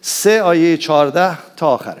 3 آیه 14 تا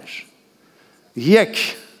آخرش.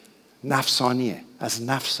 یک، نفسانیه، از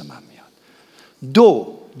نفس من میاد.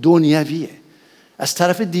 دو، دنیویه، از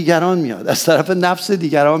طرف دیگران میاد، از طرف نفس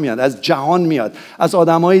دیگران میاد، از جهان میاد، از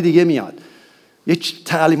آدمای دیگه میاد. یه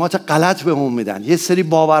تعلیمات غلط به ما میدن، یه سری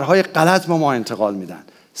باورهای غلط به ما انتقال میدن.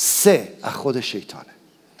 سه، از خود شیطانه.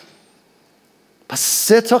 پس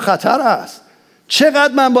 3 تا خطر هست.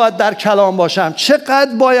 چقدر من باید در کلام باشم،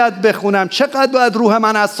 چقدر باید بخونم، چقدر باید روح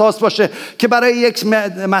من حساس باشه که برای یک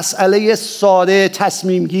مسئله ساده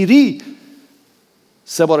تصمیم گیری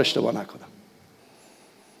 3 بار اشتباه نکنم.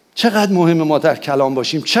 چقدر مهمه ما در کلام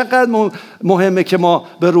باشیم، چقدر مهمه که ما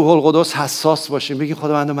به روح القدس حساس باشیم. بگیم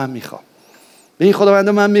خداوند من میخوام، بگیم خداوند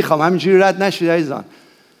من میخوام، همینجوری رد نشید عزیزان.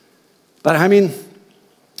 برای همین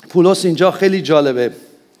پولس اینجا خیلی جالبه.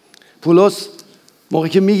 پولس موقعی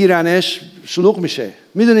که میگیرنش شلوغ میشه.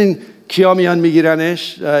 میدونین کیا میان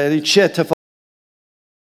میگیرنش؟ یعنی چه اتفاق؟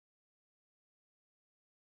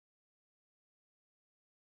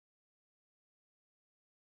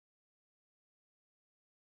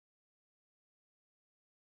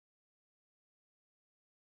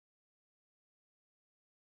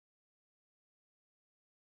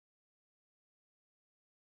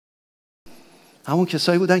 همون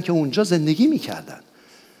کسایی بودن که اونجا زندگی میکردن.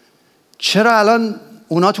 چرا الان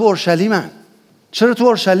اونا تو اورشلیمن؟ چرا تو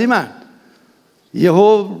اورشلیمن؟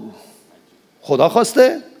 یهو خدا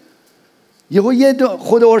خواسته؟ یهو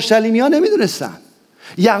خود اورشلیمی‌ها نمیدونستن،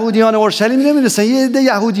 یهودیان اورشلیم نمیدونستن. یه عده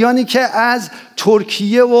یهودیانی که از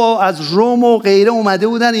ترکیه و از روم و غیره اومده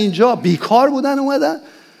بودن اینجا، بیکار بودن، اومدن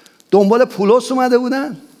دنبال پولس اومده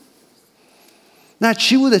بودن. نه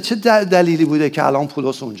چی بوده؟ چه دلیلی بوده که الان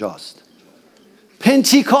پولس اونجاست؟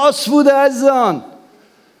 پنتیکاست بوده عزیزان.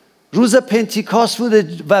 روز پنتیکاست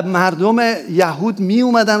بوده و مردم یهود می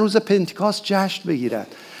اومدن روز پنتیکاست جشن بگیرن.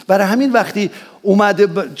 برای همین وقتی اومده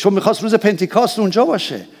چون میخواست روز پنتیکاست اونجا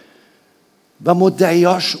باشه و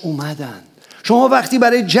مدعیاش اومدن. شما وقتی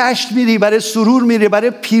برای جشن میری، برای سرور میری، برای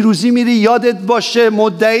پیروزی میری، یادت باشه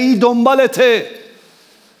مدعی دنبالته،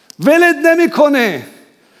 ولت نمیکنه.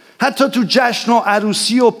 حتی تو جشن و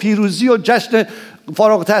عروسی و پیروزی و جشن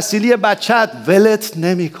فارغ التحصیلی بچت ولت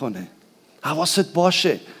نمیکنه. حواست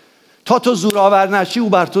باشه تا تو زورآور نشی او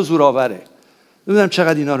بر تو زورآوره. نمیدونم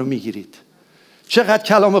چقدر اینا رو میگیرید، چقدر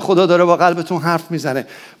کلام خدا داره با قلبتون حرف میزنه.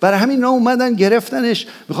 برای همین اینا اومدن گرفتنش،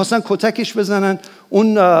 میخواستن کتکش بزنن.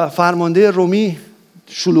 اون فرمانده رومی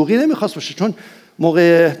شلوغی نمیخواست باشه، چون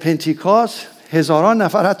موقع پنتیکاست هزاران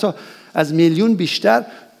نفر، حتی از میلیون بیشتر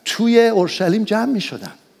توی اورشلیم جمع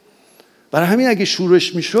میشدن. برای همین اگه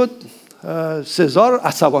شورش میشد سزار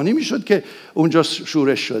عصبانی میشد که اونجا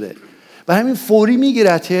شورش شده. برای همین فوری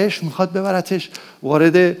میگیرتش، میخواد ببرتش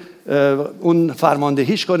وارد اون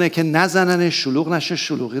فرماندهیش کنه که نزننش، شلوغ نشه،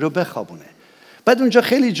 شلوغی رو بخوابونه. بعد اونجا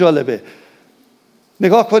خیلی جالبه،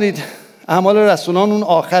 نگاه کنید اعمال رسولان اون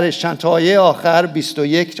آخرش، چند تا آیه آخر،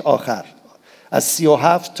 21 آخر، از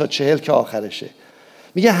 37 تا 40 که آخرشه،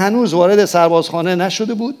 میگه هنوز وارد سربازخانه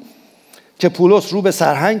نشده بود که پولس رو به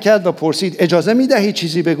سرهنگ کرد و پرسید اجازه میدهی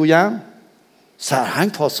چیزی بگویم؟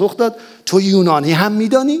 سرهنگ پاسخ داد تو یونانی هم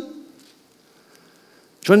میدانی؟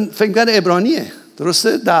 چون فکر کرد عبرانیه،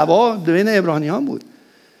 درسته؟ دعوا بین عبرانیان بود.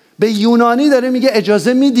 به یونانی داره میگه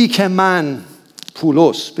اجازه میدی که من،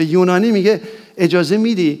 پولس به یونانی میگه اجازه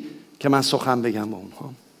میدی که من سخن بگم با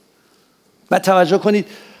اونها؟ بعد توجه کنید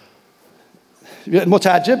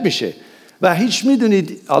متعجب میشه و هیچ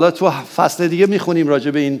میدونید، حالا تو فصل دیگه میخونیم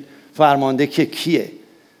راجع به این فرمانده که کیه.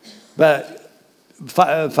 و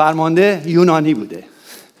فرمانده یونانی بوده.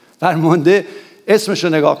 فرمانده اسمشو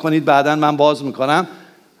نگاه کنید، بعداً من باز میکنم.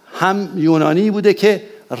 هم یونانی بوده که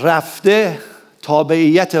رفته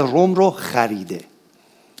تابعیت روم رو خریده.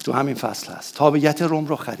 تو همین فصل هست تابعیت روم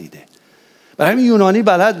رو خریده. برای همین یونانی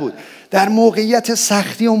بلد بود. در موقعیت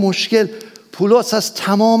سختی و مشکل پولس از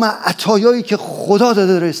تمام عطایایی که خدا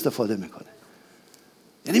داده داره استفاده میکنه.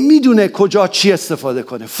 یعنی میدونه کجا چی استفاده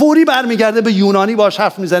کنه. فوری برمیگرده به یونانی باش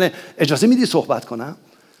حرف میزنه اجازه میدی صحبت کنم؟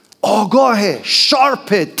 آگاه،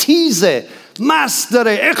 شارپ، تیزه، مست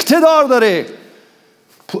داره، اقتدار داره.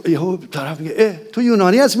 یهو طرف میگه تو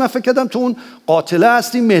یونانی هستی؟ من فکر کردم تو اون قاتله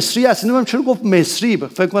هستی، مصری هستی. نمیدونم چرا گفت مصری.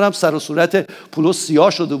 فکر کنم سر و صورت پولس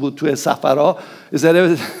سیاه شده بود توی سفرها،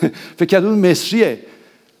 فکر کردم مصریه.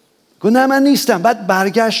 گفت نه من نیستم. بعد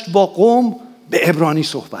برگشت با قوم به عبرانی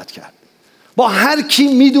صحبت کرد، با هر کی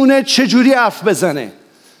میدونه چجوری حرف بزنه.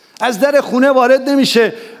 از در خونه وارد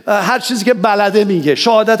نمیشه هر چیزی که بلده میگه،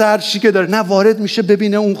 شهادت هر چیزی که داره، نه، وارد میشه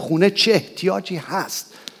ببینه اون خونه چه احتیاجی هست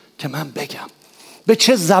که من بگم، به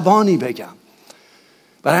چه زبانی بگم.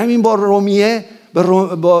 برای همین با رومیه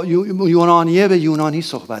با یونانیه به یونانی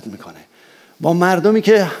صحبت میکنه، با مردمی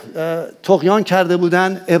که طغیان کرده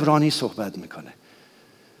بودن عبرانی صحبت میکنه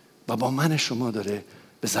و با من شما داره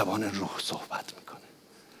به زبان روح صحبت میکنه.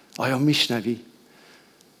 آیا میشنوی؟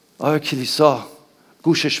 آیا کلیسا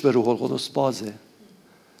گوشش به روح القدس بازه؟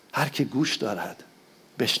 هر که گوش دارد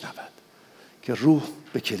بشنود که روح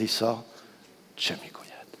به کلیسا چه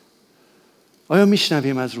میگوید. آیا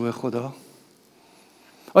میشنویم از روح خدا؟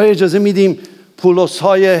 آیا اجازه میدیم پولس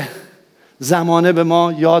های زمانه به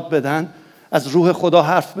ما یاد بدن، از روح خدا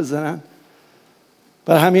حرف بزنن؟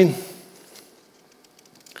 برای همین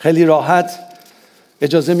خیلی راحت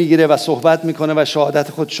اجازه میگیره و صحبت میکنه و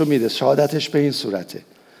شهادت خودشو میده. شهادتش به این صورته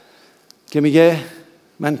که میگه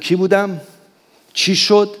من کی بودم، چی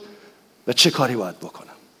شد و چه کاری باید بکنم.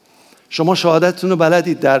 شما شهادتتون رو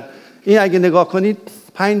بلدید. در این اگه نگاه کنید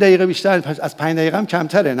 5 دقیقه بیشتر، از 5 دقیقه هم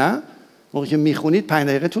کمتره، نه؟ موقعی که میخونید 5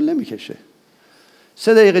 دقیقه طول نمیکشه.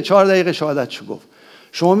 3 دقیقه 4 دقیقه شهادتشو گفت.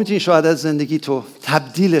 شما میتونی شهادت زندگی تو،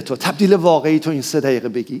 تبدیل واقعی تو این 3 دقیقه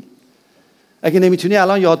بگی؟ اگه نمیتونی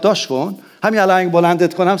الان یادداشت کن. همین الان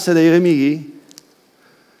بلندت کنم 3 دقیقه میگی؟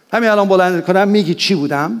 همین الان بلندت کنم میگی چی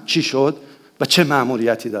بودم، چی شد و چه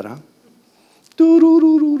مأموریتی دارم؟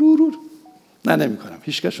 نه نمیکنم،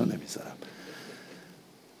 هیچ کشو نمیذارم.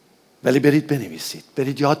 ولی برید بنویسید،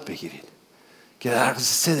 برید یاد بگیرید که در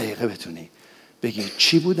 3 دقیقه بتونی بگی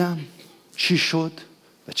چی بودم، چی شد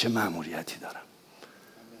و چه مأموریتی دارم.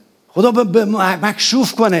 خدا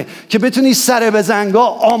مکشوف کنه که بتونی سر به زنگا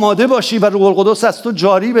آماده باشی و روح القدس از تو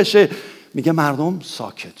جاری بشه. میگه مردم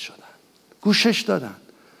ساکت شدن، گوشش دادن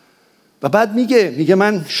و بعد میگه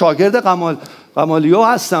من شاگرد قمالیو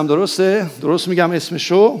هستم. درسته؟ درست میگم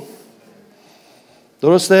اسمشو؟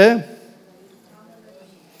 درسته؟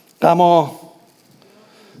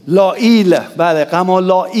 قمالائیل. بله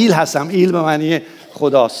قمالائیل هستم. ایل به معنی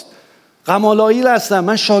خداست. قمالائیل هستم.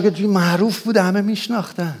 من شاگردی معروف بوده، همه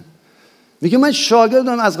میشناختن. میگه من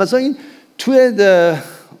شاگردم، از قضا این توی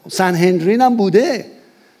سنهدرین هم بوده.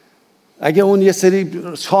 اگه اون یه سری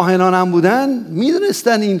کاهنان هم بودن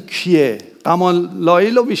میدونستن این کیه.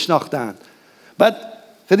 قمالائیل رو میشناختن. بعد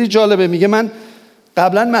خیلی جالبه، میگه من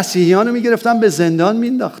قبلا مسیحیان رو میگرفتم به زندان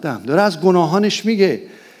مینداختم. داره از گناهانش میگه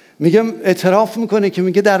اعتراف میکنه که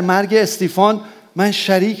میگه در مرگ استیفان من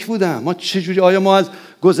شریک بودم. ما چجوری، آیا ما از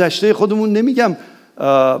گذشته خودمون نمیگم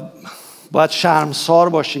باید شرمسار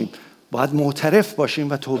باشیم، باید معترف باشیم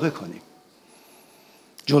و توبه کنیم.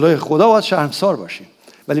 جلوی خدا باید شرمسار باشیم،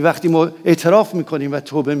 ولی وقتی ما اعتراف میکنیم و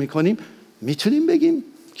توبه میکنیم میتونیم بگیم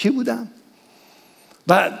کی بودم.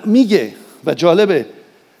 و میگه و جالبه،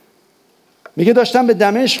 میگه داشتم به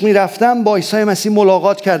دمشق میرفتم با عیسی مسیح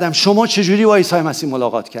ملاقات کردم. شما چجوری با عیسی مسیح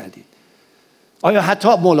ملاقات کردید؟ آیا حتی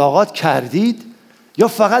ملاقات کردید یا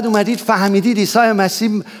فقط اومدید فهمیدید عیسی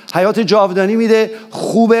مسیح حیات جاودانی میده،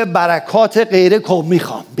 خوبه، برکات غیره کو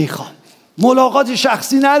میخوام ملاقات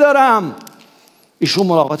شخصی ندارم. ایشون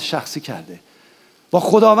ملاقات شخصی کرده، با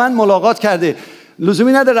خداوند ملاقات کرده.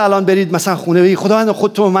 لزومی نداره الان برید مثلا خونه بگید خداوند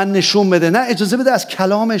خودت من نشون بده. نه، اجازه بده از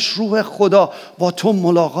کلامش روح خدا با تو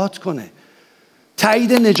ملاقات کنه.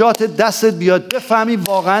 تایید نجات دستت بیاد، بفهمی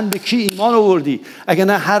واقعا به کی ایمان آوردی. اگه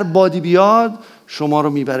نه هر بادی بیاد شما رو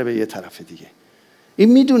میبره به یه طرف دیگه.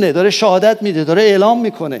 این میدونه، داره شهادت میده، داره اعلام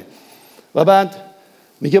میکنه. و بعد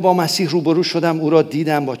میگه با مسیح روبرو شدم، او را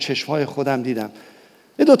دیدم، با چشمهای خودم دیدم.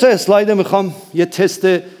 یه 2 اسلاید میخوام یه تست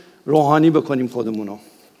روحانی بکنیم خودمونو.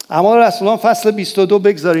 اعمال رسولان فصل 22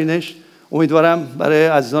 بگذارینش. امیدوارم برای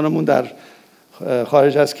عزیزانمون در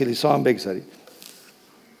خارج از کلیسا هم بگذارید.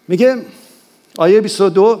 میگه آیه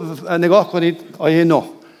 22 نگاه کنید، آیه 9.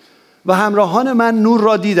 و همراهان من نور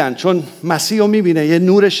را دیدن. چون مسیح رو میبینه، یه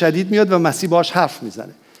نور شدید میاد و مسیح باش حرف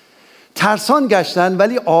میزنه. ترسان گشتن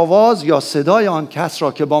ولی آواز یا صدای آن کس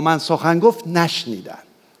را که با من سخن گفت نشنیدن.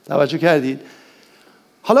 توجه کردید؟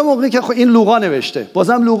 حالا موقعی که این لوقا نوشته،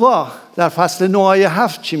 بازم لوقا در فصل 9 آیه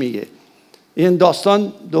 7 چی میگه؟ این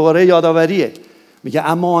داستان دوباره یادآوریه. میگه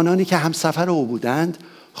اما آنانی که همسفر او بودند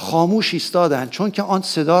خاموش ایستادند، چون که آن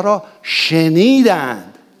صدا را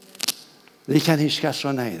شنیدند لیکن هیچ کس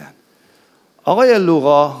را ندیدند. آقای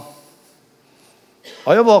لوقا،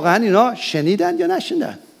 آیا واقعا اینا شنیدند یا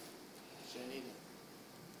نشنیدند؟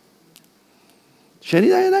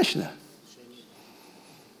 شنیدند یا نشنیدند؟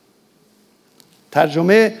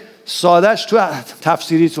 ترجمه سادهش تو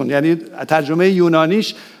تفسیریتون، یعنی ترجمه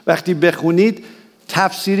یونانیش وقتی بخونید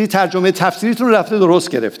ترجمه تفسیریتون رفته درست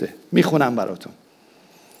گرفته. میخونم براتون.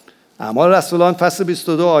 اعمال رسولان فصل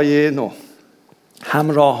 22 آیه 9.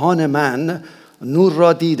 همراهان من نور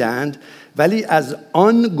را دیدند ولی از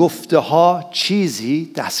آن گفته ها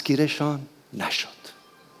چیزی دستگیرشان نشد.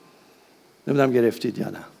 نمیدونم گرفتید یا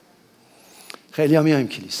نه. خیلی ها میایم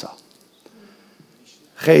کلیسا،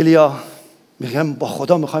 خیلی ها میگم با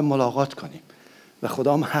خدا میخوایم ملاقات کنیم و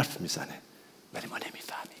خدا هم حرف میزنه ولی ما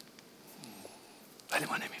نمیفهمیم.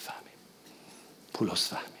 پولس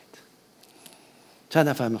فهمید. چند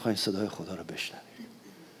نفر میخواین صدای خدا رو بشنوید؟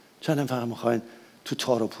 چند نفر میخواین تو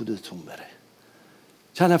تار و پودتون بره؟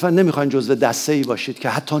 چند نفر نمیخواین جزو دسته ای باشید که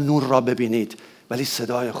حتی نور را ببینید ولی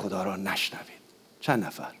صدای خدا را نشنوید؟ چند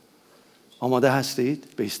نفر آماده هستید؟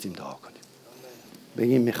 بیستیم دعا کنیم،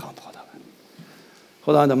 بگیم میخوام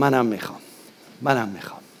خداوند منم میخوام،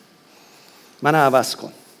 منو عوض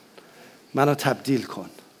کن، منو تبدیل کن.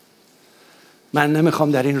 من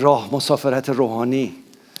نمیخوام در این راه مسافرت روحانی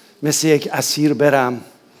مثل یک اسیر برم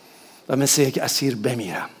و مثل یک اسیر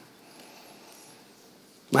بمیرم.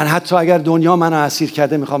 من حتی اگر دنیا منو اسیر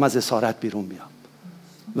کرده میخوام از اسارت بیرون بیام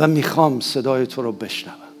و میخوام صدای تو رو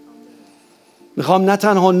بشنوم. میخوام نه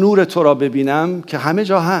تنها نور تو را ببینم که همه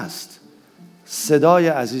جا هست، صدای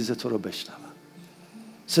عزیز تو رو بشنوم،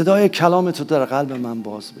 صدای کلام تو در قلب من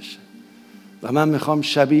باز بشه و من میخوام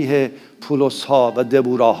شبیه پولس ها و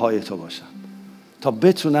دبوراهای تو باشم تا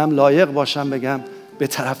بتونم لایق باشم بگم به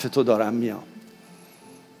طرف تو دارم میام.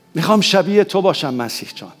 میخوام شبیه تو باشم مسیح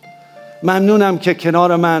جان. ممنونم که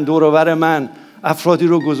کنار من، دور و بر من افرادی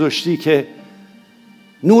رو گذاشتی که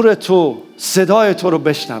نور تو، صدای تو رو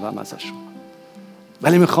بشنوم ازشون،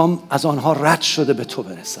 ولی میخوام از آنها رد شده به تو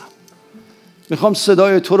برسم. میخوام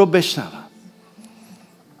صدای تو رو بشنوم.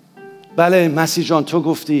 بله مسیح جان، تو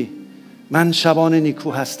گفتی من شبان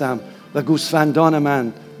نیکو هستم و گوسفندان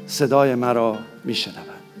من صدای مرا میشنوند.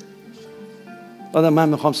 بعد من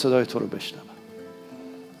میخوام صدای تو رو بشنوم.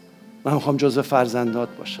 من میخوام جزو فرزندات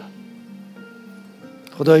باشم.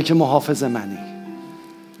 خدایی که محافظ منی،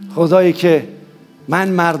 خدایی که من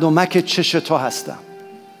مردمک چش تو هستم،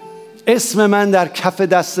 اسم من در کف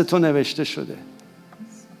دست تو نوشته شده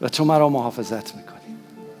و تو مرا محافظت میکنی.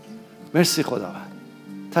 مرسی خداوند.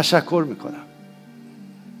 تشکر میکنم.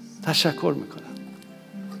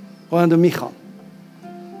 خداوند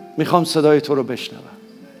میخوام صدای تو رو بشنوم.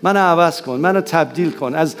 منو عوض کن، منو تبدیل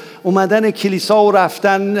کن. از اومدن کلیسا و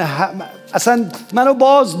رفتن اصلا منو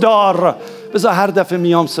باز دار. بذار هر دفعه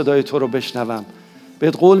میام صدای تو رو بشنوم.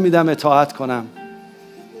 بهت قول میدم اطاعت کنم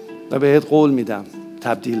و بهت قول میدم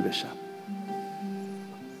تبدیل بشم.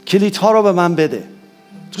 کلیدها رو به من بده.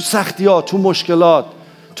 تو سختی ها، تو مشکلات،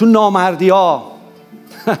 تو نامردی ها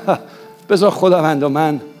بذار خداوند و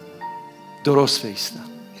من درست بایستم.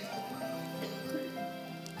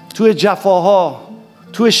 تو جفاها،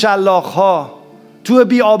 تو شلاق‌ها، تو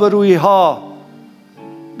بی‌آبرویی‌ها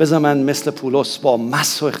بذار من مثل پولس با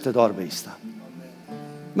مس و اقتدار بایستم.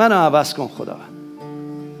 منو عوض کن خداوند.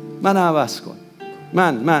 منو عوض کن.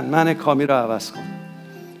 من کامیل رو عوض کن.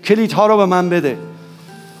 کلیدها رو به من بده.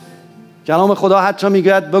 کلام خدا حتی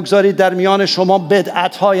میگوید بگذارید در میان شما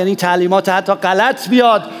بدعت‌ها، یعنی تعلیمات حتی غلط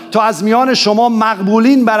بیاد تا از میان شما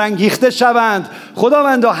مقبولین برانگیخته شوند.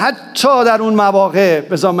 خداوندا حتی در اون مواقع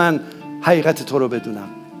بذار من حقیقت تو رو بدونم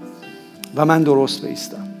و من درست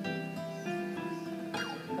بایستم.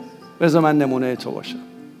 بذار من نمونه تو باشم.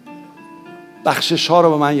 بخشش ها رو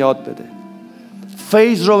به من یاد بده،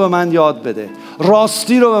 فیض رو به من یاد بده،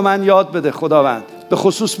 راستی رو به من یاد بده خداوند. به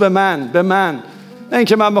خصوص به من نه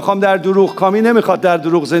اینکه من میخوام در دروغ، کامی نمیخواد در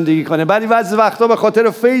دروغ زندگی کنه، ولی بعضی وقتا به خاطر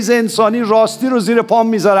فیض انسانی راستی رو زیر پام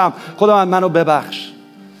میذارم. خداوند منو ببخش،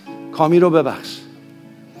 کامی رو ببخش.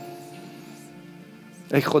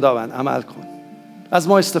 ای خداوند عمل کن، از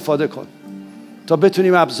ما استفاده کن تا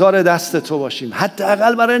بتونیم ابزار دست تو باشیم،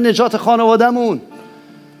 حداقل برای نجات خانوادهمون،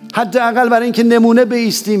 حداقل برای اینکه نمونه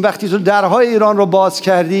بایستیم. وقتی تو درهای ایران رو باز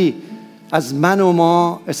کردی از من و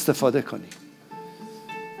ما استفاده کنی.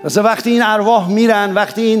 مثلا وقتی این ارواح میرن،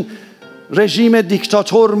 وقتی این رژیم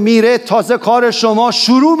دیکتاتور میره، تازه کار شما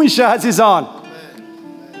شروع میشه عزیزان.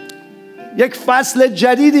 یک فصل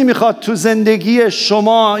جدیدی میخواد تو زندگی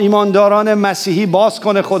شما ایمانداران مسیحی باز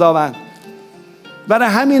کنه خداوند. برای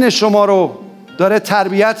همین شما رو داره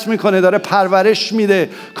تربیت میکنه، داره پرورش میده.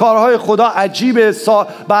 کارهای خدا عجیبه،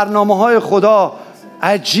 برنامه‌های خدا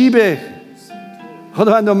عجیبه.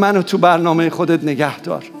 خداوند منو تو برنامه خودت نگه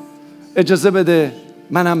دار. اجازه بده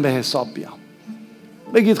منم به حساب بیام.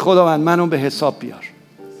 بگید خداوند منو به حساب بیار،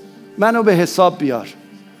 منو به حساب بیار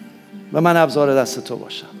و من ابزار دست تو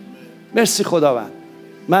باشم. مرسی خداوند،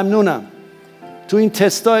 ممنونم. تو این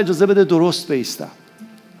تستا اجازه بده درست بایستم،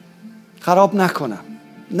 خراب نکنم،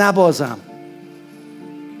 نبازم،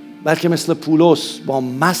 بلکه مثل پولس با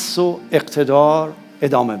مس و اقتدار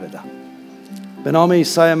ادامه بدم. به نام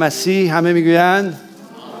عیسی مسیح همه میگویند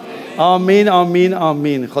آمین آمین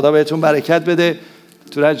آمین. خدا بهتون برکت بده.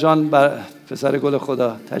 تورج جان پسر گل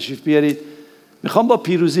خدا تشریف بیارید. میخوام با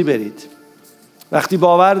پیروزی برید. وقتی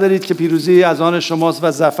باور دارید که پیروزی از آن شماست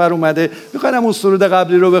و ظفر اومده، میخوایم اون سرود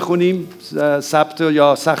قبلی رو بخونیم، سبت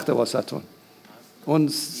یا سخت واسطون، اون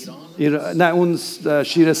نه اون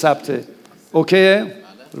شیر سبته، اوکیه؟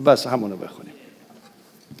 بس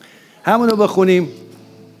همونو بخونیم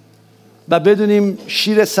و بدونیم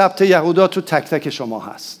شیر سبت یهودا تو تک تک شما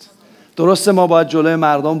هست. درسته ما باید جلوی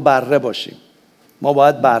مردم بره باشیم،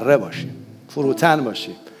 فروتن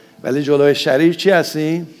باشیم، ولی جلوی شریر چی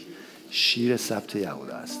هستیم؟ شیر سبت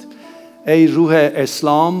یهودا هستیم. ای روح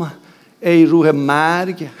اسلام، ای روح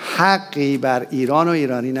مرگ، حقی بر ایران و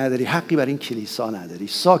ایرانی نداری، حقی بر این کلیسا نداری.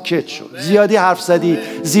 ساکت شو، زیادی حرف زدی،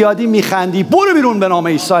 زیادی میخندی، برو بیرون به نام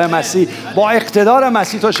عیسی مسیح. با اقتدار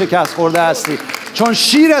مسیح تو شکست خورده هستی، چون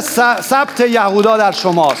شیر سبت یهودا در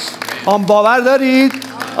شماست. آن باور دارید؟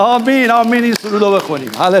 آمین. این سرود رو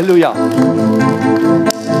بخونیم. هللویا.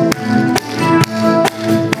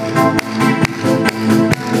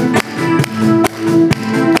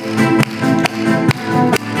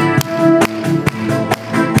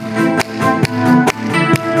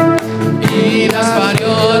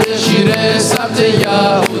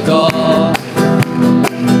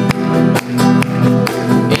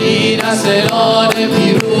 این از اعلان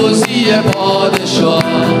پیروزی پادشاه،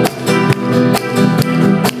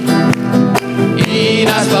 این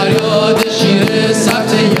از فریاد شیر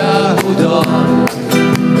سبت یهودا،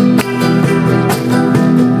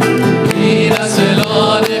 این از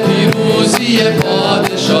اعلان پیروزی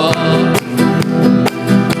پادشاه.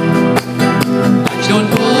 اکنون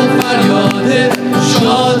با فریاد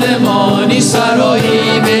شادمانی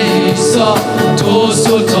سراییم عیسی، تو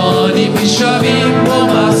سلطانی پیشرویم با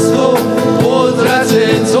مست و قدرت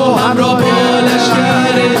تو همراه با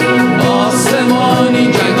لشکر آسمانی.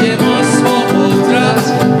 جنگ ماست با قدرت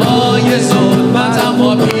آی ظلمت،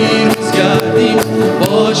 اما پیروز گردیم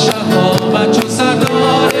با شهامت چون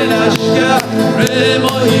سردار لشکر.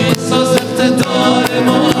 ما عیسی اقتدار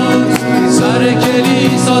ماست، سر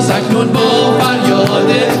کلیسا اکنون با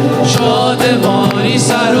فریاد شادمانی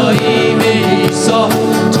سراییم عیسی،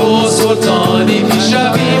 تو سلطانی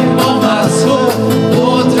پیشرویم با مست و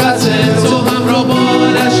قدرت تو همراه با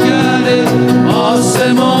لشکر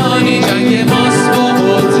آسمانی. جنگ ماست با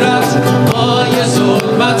قدرت آی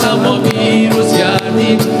ظلمت، اما پیروز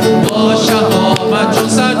گردیم با شهامت چون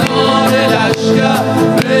سردار لشکر.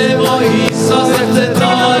 ما عیسی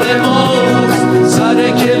اقتدار ماست، سر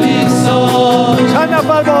کلیسا. چند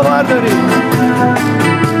نفر باور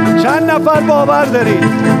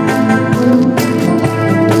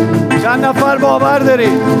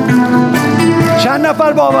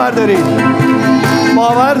دارید؟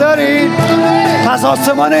 باور دارید؟ پس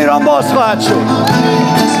آسمان ایران باز خواهد شد.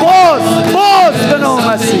 باز به نام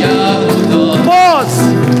مسیح. باز.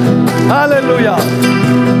 هللویا.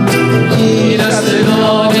 این است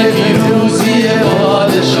اعلان پیروزی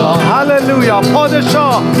پادشاه. هللویا.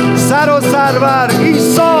 پادشاه، سر و سرور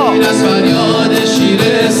عیسی. این است فریاد شیر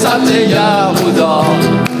سبت یهودا،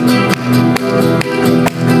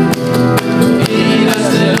 این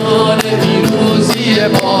است اعلان پیروزی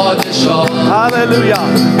پادشاه. هللویا.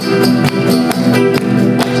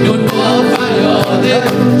 اکنون با فریاد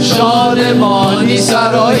شادمانی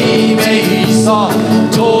سراییم عیسی،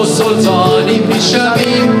 تو سلطانی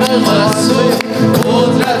پیشرویم با مست و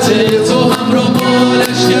قدرت تو همراه با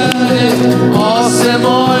لشکر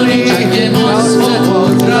آسمانی. جنگ ماست با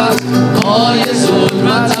قدرت آی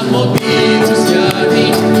ظلمت، اما پیروز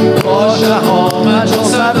گردیم با شهامت چون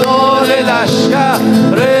سردار لشکر.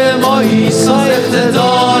 ما عیسی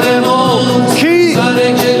اقتدار ماست، کی؟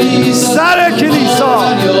 سر کلیسا.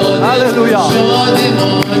 هللویا.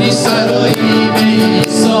 شادمانی سراییم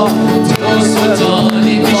عیسی، تو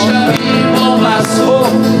سلطانی پیشرویم با مست و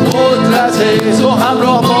قدرت تو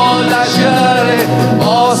همراه با لشکر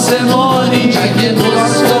آسمانی. جنگ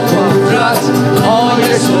ماست با قدرت آی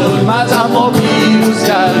ظلمت، اما پیروز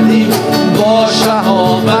گردیم با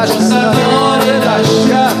شهامت چون سردار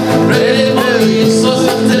لشکر. ما عیسی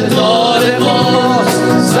اقتدار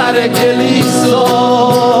ماست، سر کلیسا.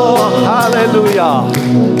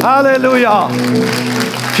 هللویا.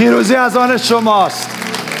 پیروزی از آن شماست.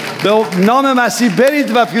 به نام مسیح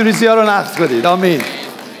برید و پیروزی ها رو نقد کنید. آمین.